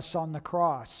for us on the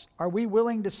cross. Are we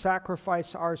willing to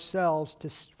sacrifice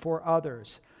ourselves for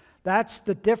others? That's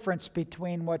the difference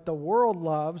between what the world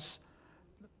loves.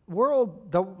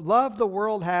 The love the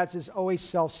world has is always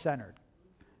self-centered.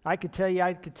 I could tell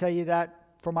you that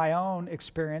from my own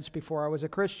experience before I was a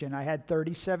Christian. I had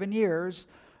 37 years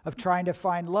of trying to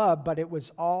find love, but it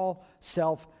was all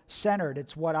self-centered.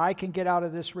 It's what I can get out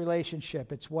of this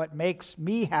relationship. It's what makes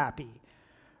me happy.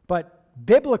 But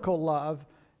biblical love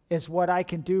is what I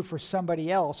can do for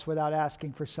somebody else without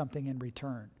asking for something in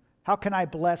return. How can I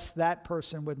bless that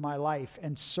person with my life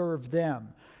and serve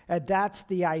them? And that's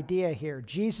the idea here.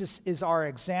 Jesus is our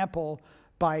example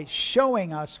by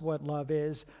showing us what love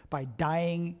is, by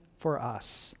dying for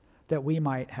us, that we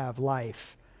might have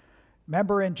life.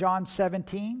 Remember in John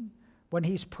 17, when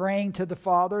he's praying to the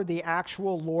Father, the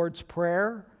actual Lord's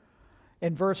Prayer,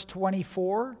 in verse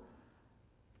 24,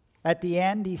 at the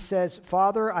end he says,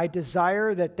 "Father, I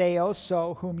desire that they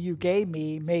also, whom you gave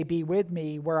me, may be with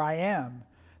me where I am,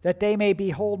 that they may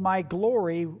behold my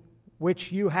glory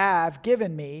which you have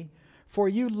given me, for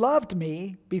you loved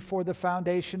me before the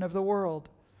foundation of the world.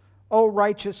 O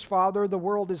righteous Father, the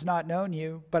world has not known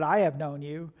you, but I have known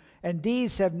you, and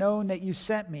these have known that you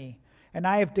sent me. And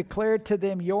I have declared to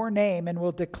them your name and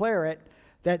will declare it,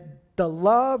 that the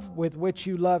love with which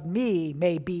you love me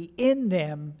may be in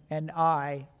them and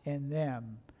I in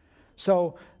them."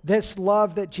 So this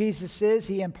love that Jesus is,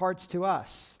 he imparts to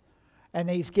us. And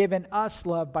he's given us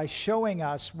love by showing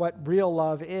us what real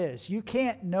love is. You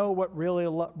can't know what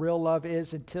real love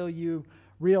is until you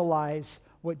realize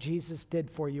what Jesus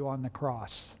did for you on the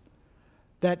cross.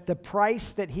 That the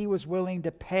price that he was willing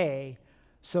to pay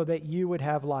so that you would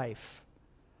have life.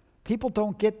 People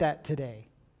don't get that today.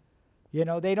 You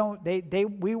know,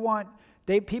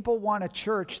 people want a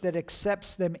church that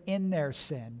accepts them in their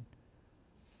sin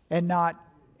and not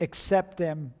accept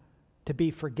them to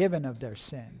be forgiven of their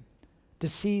sin, to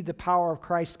see the power of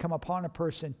Christ come upon a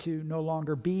person to no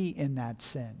longer be in that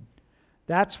sin.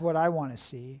 That's what I want to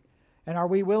see. And are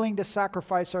we willing to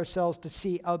sacrifice ourselves to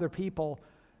see other people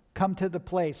come to the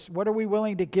place? What are we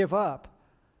willing to give up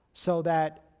so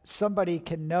that somebody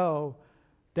can know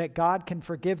that God can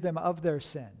forgive them of their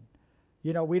sin?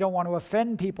 You know, we don't want to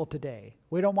offend people today.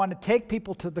 We don't want to take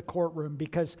people to the courtroom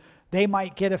because they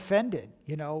might get offended.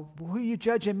 You know, who are you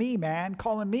judging me, man?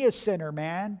 Calling me a sinner,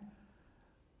 man?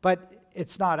 But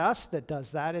it's not us that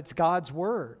does that. It's God's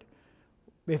word.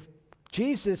 If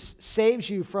Jesus saves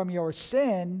you from your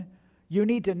sin, you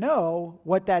need to know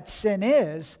what that sin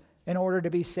is in order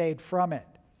to be saved from it.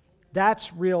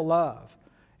 That's real love.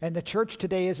 And the church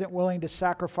today isn't willing to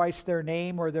sacrifice their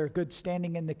name or their good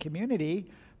standing in the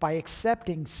community by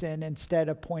accepting sin instead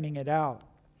of pointing it out.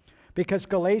 Because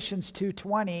Galatians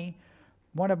 2:20,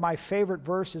 one of my favorite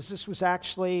verses, this was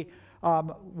actually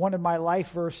one of my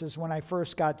life verses when I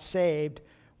first got saved,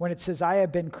 when it says, I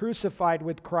have been crucified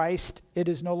with Christ. It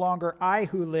is no longer I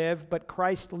who live, but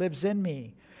Christ lives in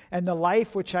me. And the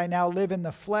life which I now live in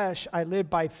the flesh, I live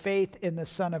by faith in the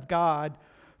Son of God,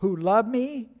 who loved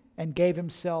me and gave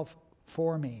himself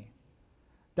for me.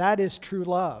 That is true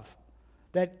love.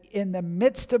 That in the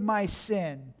midst of my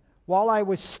sin, while I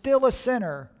was still a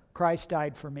sinner, Christ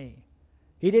died for me.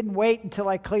 He didn't wait until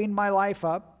I cleaned my life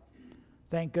up,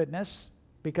 thank goodness,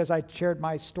 because I shared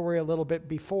my story a little bit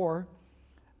before,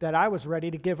 that I was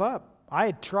ready to give up. I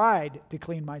had tried to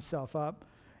clean myself up,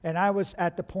 and I was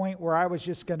at the point where I was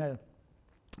just going to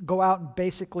go out and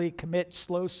basically commit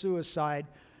slow suicide,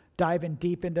 diving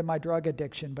deep into my drug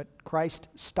addiction, but Christ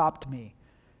stopped me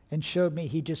and showed me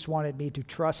he just wanted me to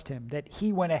trust him, that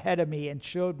he went ahead of me and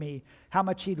showed me how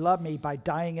much he loved me by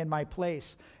dying in my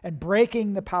place and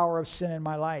breaking the power of sin in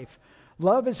my life.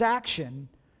 Love is action,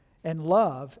 and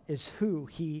love is who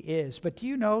he is. But do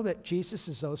you know that Jesus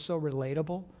is also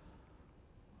relatable?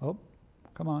 Oh,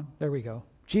 come on, there we go.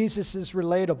 Jesus is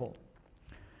relatable.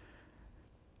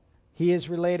 He is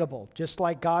relatable, just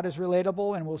like God is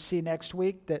relatable, and we'll see next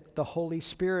week that the Holy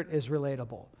Spirit is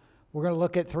relatable. We're going to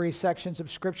look at 3 sections of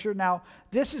Scripture. Now,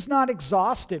 this is not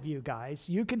exhaustive, you guys.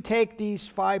 You can take these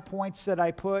 5 points that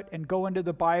I put and go into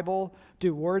the Bible,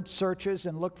 do word searches,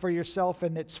 and look for yourself,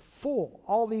 and it's full.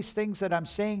 All these things that I'm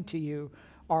saying to you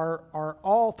are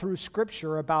all through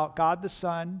Scripture about God the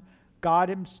Son,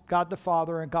 God the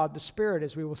Father, and God the Spirit,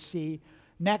 as we will see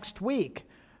next week.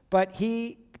 But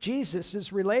Jesus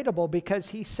is relatable because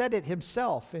he said it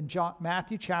himself in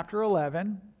Matthew chapter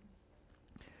 11.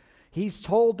 He's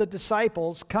told the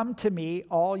disciples, come to me,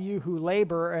 all you who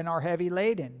labor and are heavy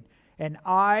laden, and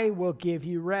I will give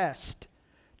you rest.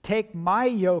 Take my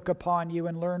yoke upon you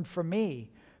and learn from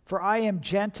me, for I am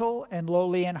gentle and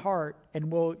lowly in heart,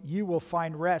 and you will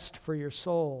find rest for your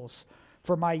souls.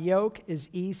 For my yoke is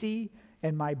easy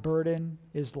and my burden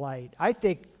is light. I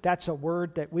think that's a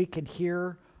word that we can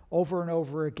hear over and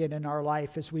over again in our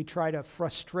life as we try to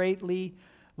frustratedly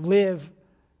live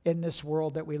in this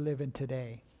world that we live in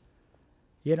today.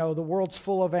 You know, the world's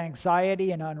full of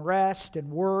anxiety and unrest and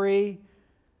worry,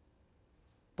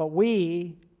 but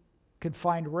we can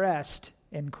find rest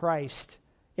in Christ,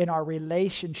 in our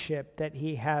relationship that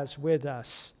he has with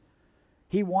us.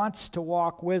 He wants to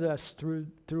walk with us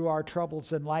through our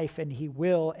troubles in life, and he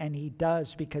will, and he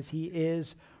does, because he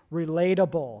is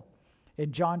relatable.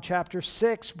 In John chapter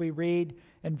 6, we read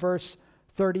in verse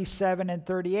 37 and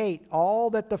 38,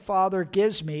 all that the Father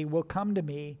gives me will come to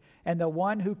me, and the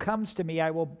one who comes to me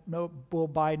I will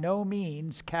by no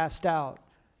means cast out.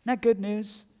 Isn't that good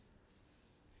news?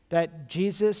 That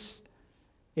Jesus,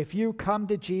 if you come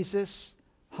to Jesus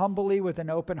humbly with an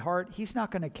open heart, he's not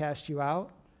going to cast you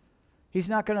out. He's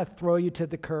not going to throw you to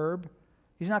the curb.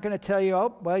 He's not going to tell you,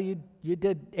 oh, well, you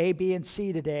did A, B, and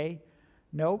C today.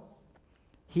 Nope.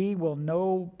 He will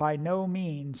by no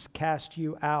means cast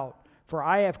you out. For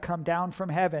I have come down from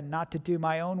heaven not to do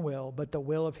my own will, but the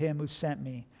will of him who sent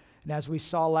me. And as we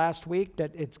saw last week,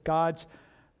 that it's God's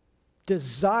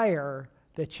desire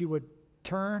that you would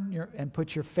turn and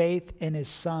put your faith in his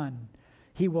Son.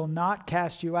 He will not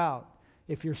cast you out.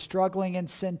 If you're struggling in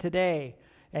sin today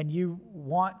and you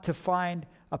want to find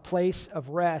a place of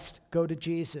rest, go to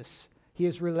Jesus. He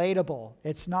is relatable.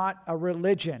 It's not a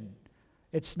religion.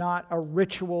 It's not a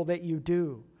ritual that you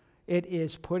do. It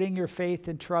is putting your faith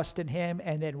and trust in him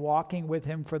and then walking with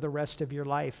him for the rest of your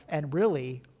life and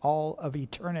really all of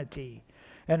eternity.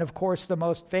 And of course, the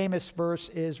most famous verse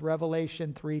is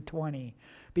Revelation 3:20.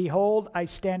 Behold, I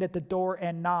stand at the door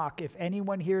and knock. If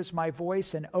anyone hears my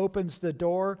voice and opens the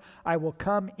door, I will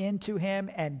come into him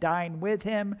and dine with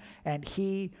him, and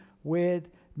he with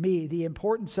me. The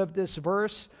importance of this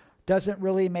verse doesn't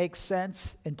really make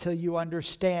sense until you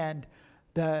understand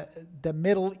the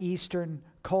Middle Eastern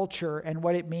culture and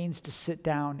what it means to sit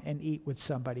down and eat with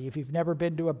somebody. If you've never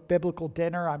been to a biblical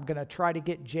dinner, I'm going to try to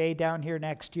get Jay down here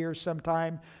next year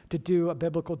sometime to do a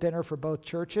biblical dinner for both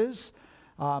churches.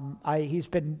 He's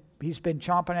been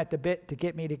chomping at the bit to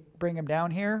get me to bring him down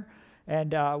here,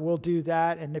 and we'll do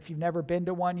that. And if you've never been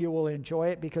to one, you will enjoy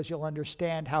it because you'll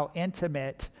understand how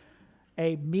intimate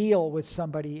a meal with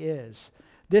somebody is.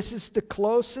 This is the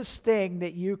closest thing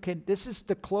that you can, this is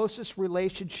the closest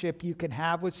relationship you can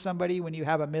have with somebody when you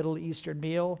have a Middle Eastern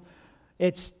meal.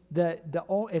 It's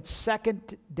it's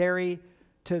secondary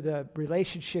to the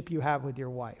relationship you have with your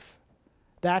wife.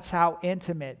 That's how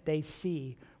intimate they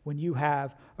see when you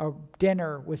have a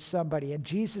dinner with somebody. And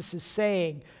Jesus is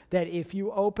saying that if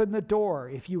you open the door,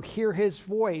 if you hear his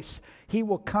voice, he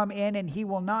will come in and he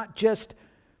will not just,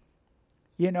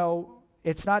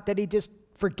 it's not that he just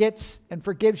forgets and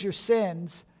forgives your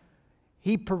sins.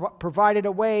 He provided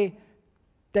a way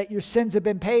that your sins have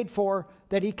been paid for,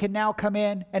 that he can now come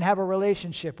in and have a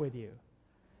relationship with you.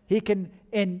 He can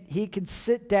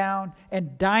sit down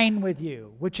and dine with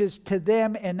you, which is to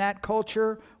them in that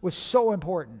culture was so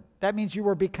important. That means you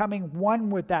were becoming one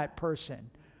with that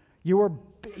person. You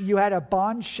had a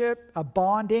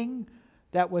bonding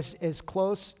that was as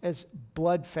close as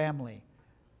blood family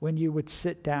when you would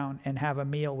sit down and have a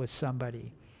meal with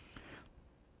somebody.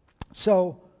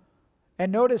 So,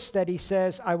 and notice that he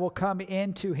says, I will come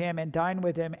into him and dine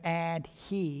with him, and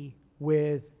he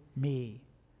with me.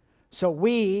 So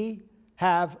we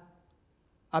have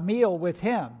a meal with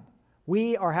him.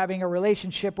 We are having a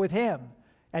relationship with him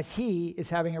as he is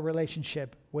having a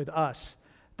relationship with us.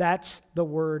 That's the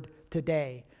word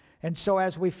today. And so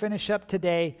as we finish up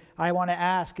today, I want to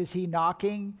ask, is he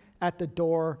knocking at the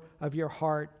door of your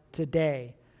heart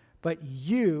today? But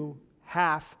you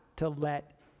have to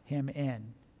let him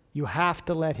in. You have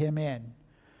to let him in.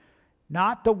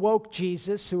 Not the woke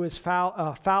Jesus who is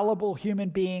a fallible human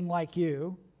being like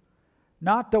you.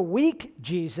 Not the weak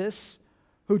Jesus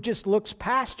who just looks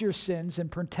past your sins and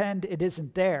pretend it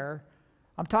isn't there.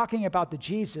 I'm talking about the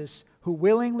Jesus who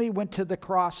willingly went to the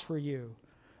cross for you.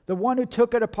 The one who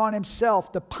took it upon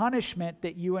himself, the punishment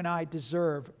that you and I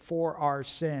deserve for our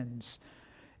sins.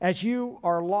 As you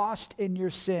are lost in your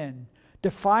sin,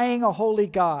 defying a holy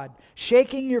God,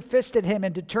 shaking your fist at him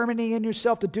and determining in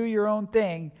yourself to do your own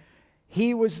thing,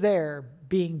 he was there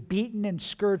being beaten and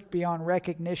scourged beyond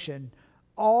recognition,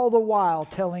 all the while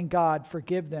telling God,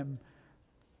 forgive them,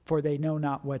 for they know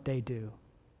not what they do.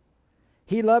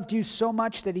 He loved you so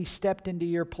much that he stepped into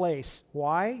your place.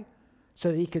 Why?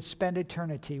 So that he could spend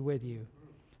eternity with you,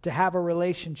 to have a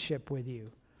relationship with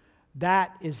you.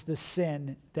 That is the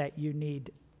sin that you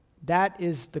need. That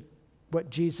is what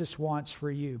Jesus wants for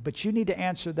you. But you need to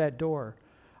answer that door.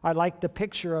 I like the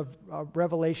picture of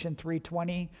Revelation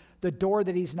 3:20. The door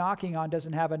that he's knocking on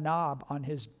doesn't have a knob on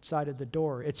his side of the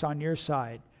door. It's on your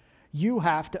side. You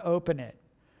have to open it.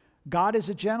 God is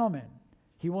a gentleman.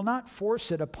 He will not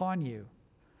force it upon you.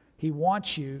 He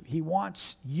wants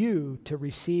you to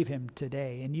receive him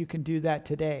today, and you can do that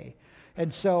today.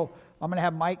 And so I'm going to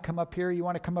have Mike come up here. You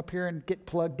want to come up here and get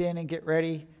plugged in and get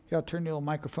ready? Here, I'll turn the little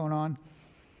microphone on.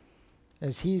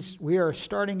 We are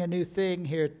starting a new thing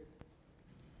here.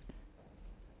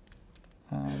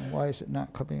 Why is it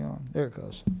not coming on? There it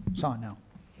goes. It's on now.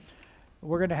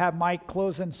 We're going to have Mike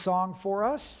close in song for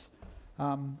us.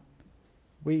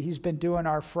 He's been doing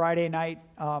our Friday night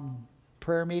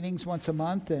prayer meetings once a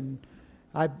month, and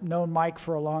I've known Mike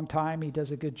for a long time. He does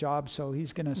a good job, so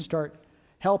he's going to start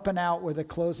helping out with a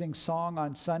closing song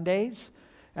on Sundays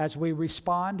as we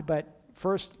respond. But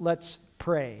first, let's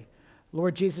pray.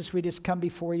 Lord Jesus, we just come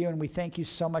before you, and we thank you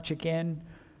so much again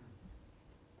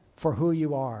for who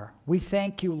you are. We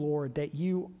thank you, Lord, that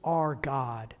you are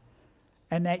God,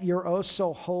 and that you're oh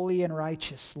so holy and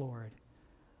righteous, Lord,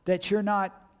 that you're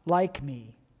not like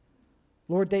me.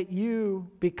 Lord, that you,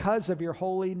 because of your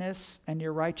holiness and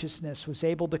your righteousness, was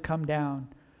able to come down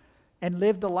and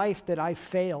live the life that I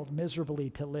failed miserably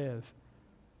to live.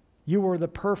 You were the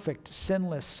perfect,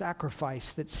 sinless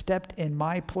sacrifice that stepped in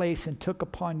my place and took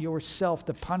upon yourself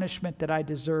the punishment that I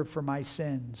deserve for my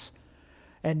sins.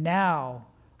 And now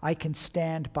I can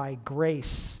stand by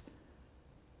grace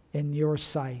in your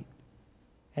sight.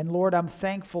 And Lord, I'm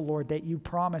thankful, Lord, that you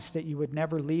promised that you would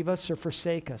never leave us or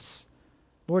forsake us.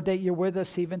 Lord, that you're with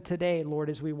us even today, Lord,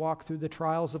 as we walk through the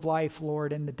trials of life,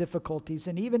 Lord, and the difficulties,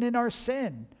 and even in our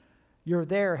sin. You're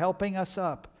there helping us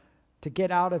up to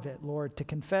get out of it, Lord, to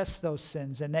confess those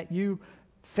sins, and that you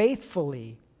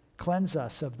faithfully cleanse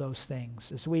us of those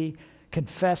things as we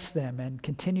confess them and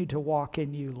continue to walk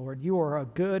in you, Lord. You are a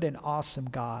good and awesome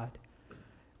God.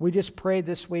 We just pray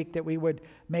this week that we would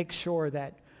make sure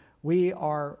that we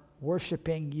are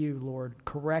worshiping you, Lord,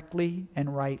 correctly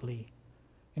and rightly.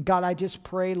 And God, I just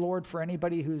pray, Lord, for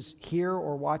anybody who's here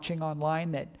or watching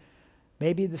online that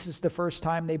maybe this is the first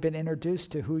time they've been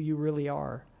introduced to who you really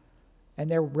are. And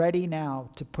they're ready now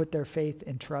to put their faith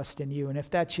and trust in you. And if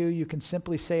that's you, you can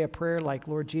simply say a prayer like,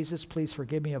 Lord Jesus, please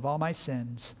forgive me of all my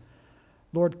sins.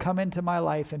 Lord, come into my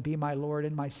life and be my Lord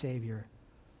and my Savior.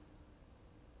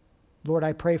 Lord,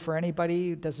 I pray for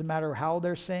anybody, it doesn't matter how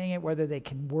they're saying it, whether they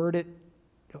can word it,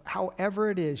 however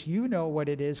it is, you know what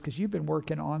it is because you've been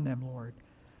working on them, Lord.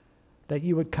 That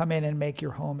you would come in and make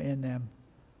your home in them.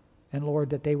 And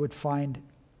Lord, that they would find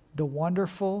the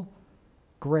wonderful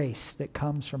grace that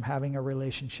comes from having a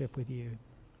relationship with you.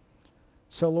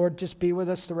 So Lord, just be with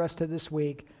us the rest of this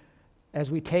week as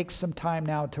we take some time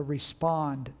now to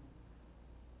respond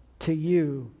to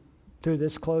you through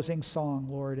this closing song,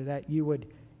 Lord, that you would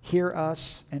hear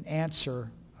us and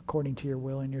answer according to your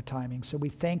will and your timing. So we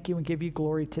thank you and give you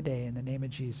glory today in the name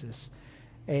of Jesus.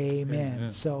 Amen.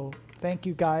 Amen. So thank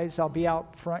you guys. I'll be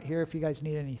out front here if you guys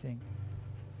need anything.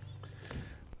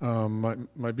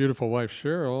 My beautiful wife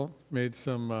Cheryl made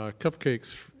some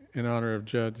cupcakes in honor of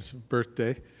Judd's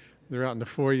birthday. They're out in the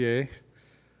foyer.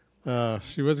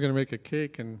 She was going to make a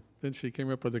cake, and then she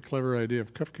came up with a clever idea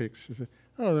of cupcakes. She said,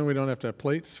 "Oh, then we don't have to have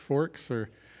plates, forks, or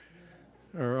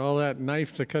all that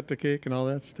knife to cut the cake and all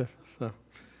that stuff." So,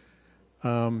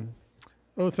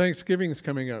 Thanksgiving's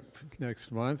coming up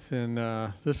next month, and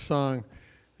this song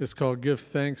is called "Give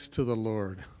Thanks to the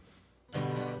Lord."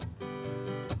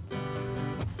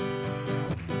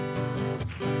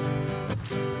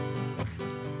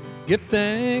 Give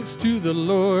thanks to the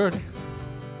Lord.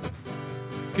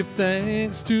 Give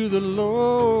thanks to the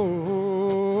Lord.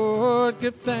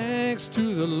 Give thanks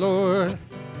to the Lord.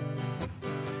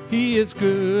 He is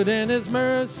good and his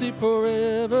mercy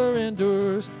forever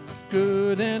endures. He's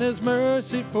good and his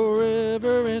mercy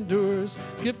forever endures.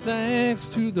 Give thanks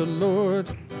to the Lord.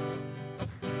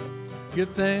 Give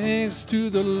thanks to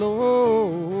the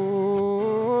Lord.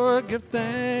 Give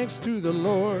thanks to the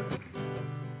Lord.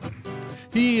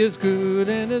 He is good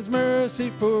and his mercy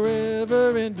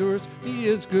forever endures. He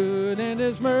is good and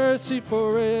his mercy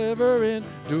forever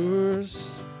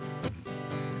endures.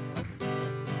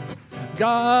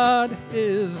 God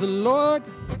is the Lord.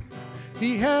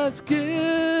 He has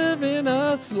given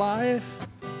us life.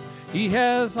 He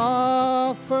has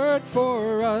offered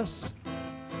for us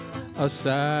a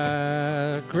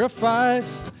sacrifice.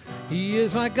 He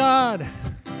is my God,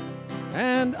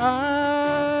 and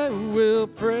I will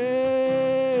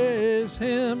praise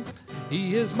him.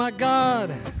 He is my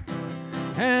God,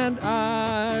 and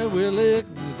I will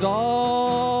exalt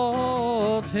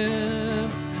him.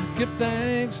 Give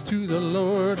thanks to the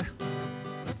Lord.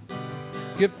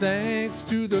 Give thanks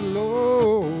to the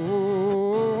Lord.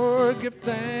 Give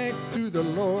thanks to the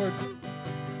Lord.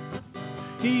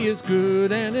 He is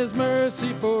good and his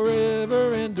mercy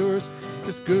forever endures.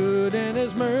 Is good and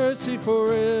his mercy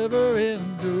forever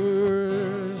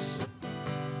endures.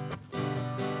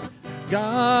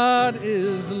 God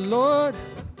is the Lord.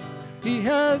 He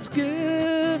has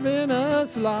given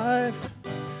us life.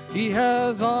 He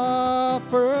has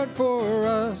offered for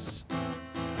us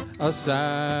a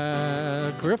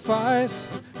sacrifice.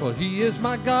 Well, he is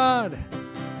my God,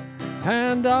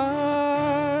 and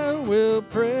I will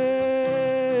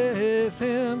praise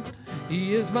him.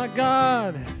 He is my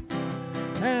God,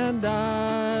 and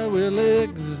I will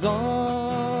exalt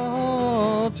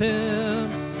him.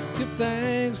 Give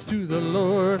thanks to the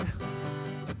Lord.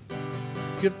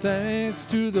 Give thanks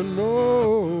to the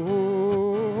Lord.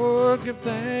 Give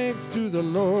thanks to the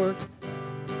Lord.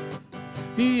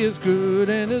 He is good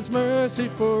and his mercy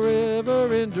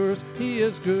forever endures. He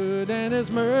is good and his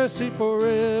mercy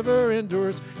forever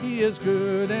endures. He is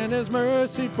good and his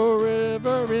mercy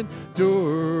forever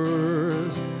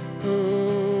endures.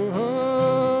 Oh, oh,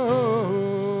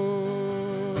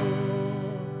 oh.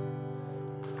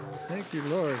 Thank you,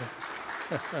 Lord.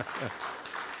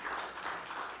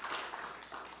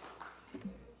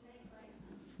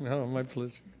 No, my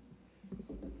pleasure.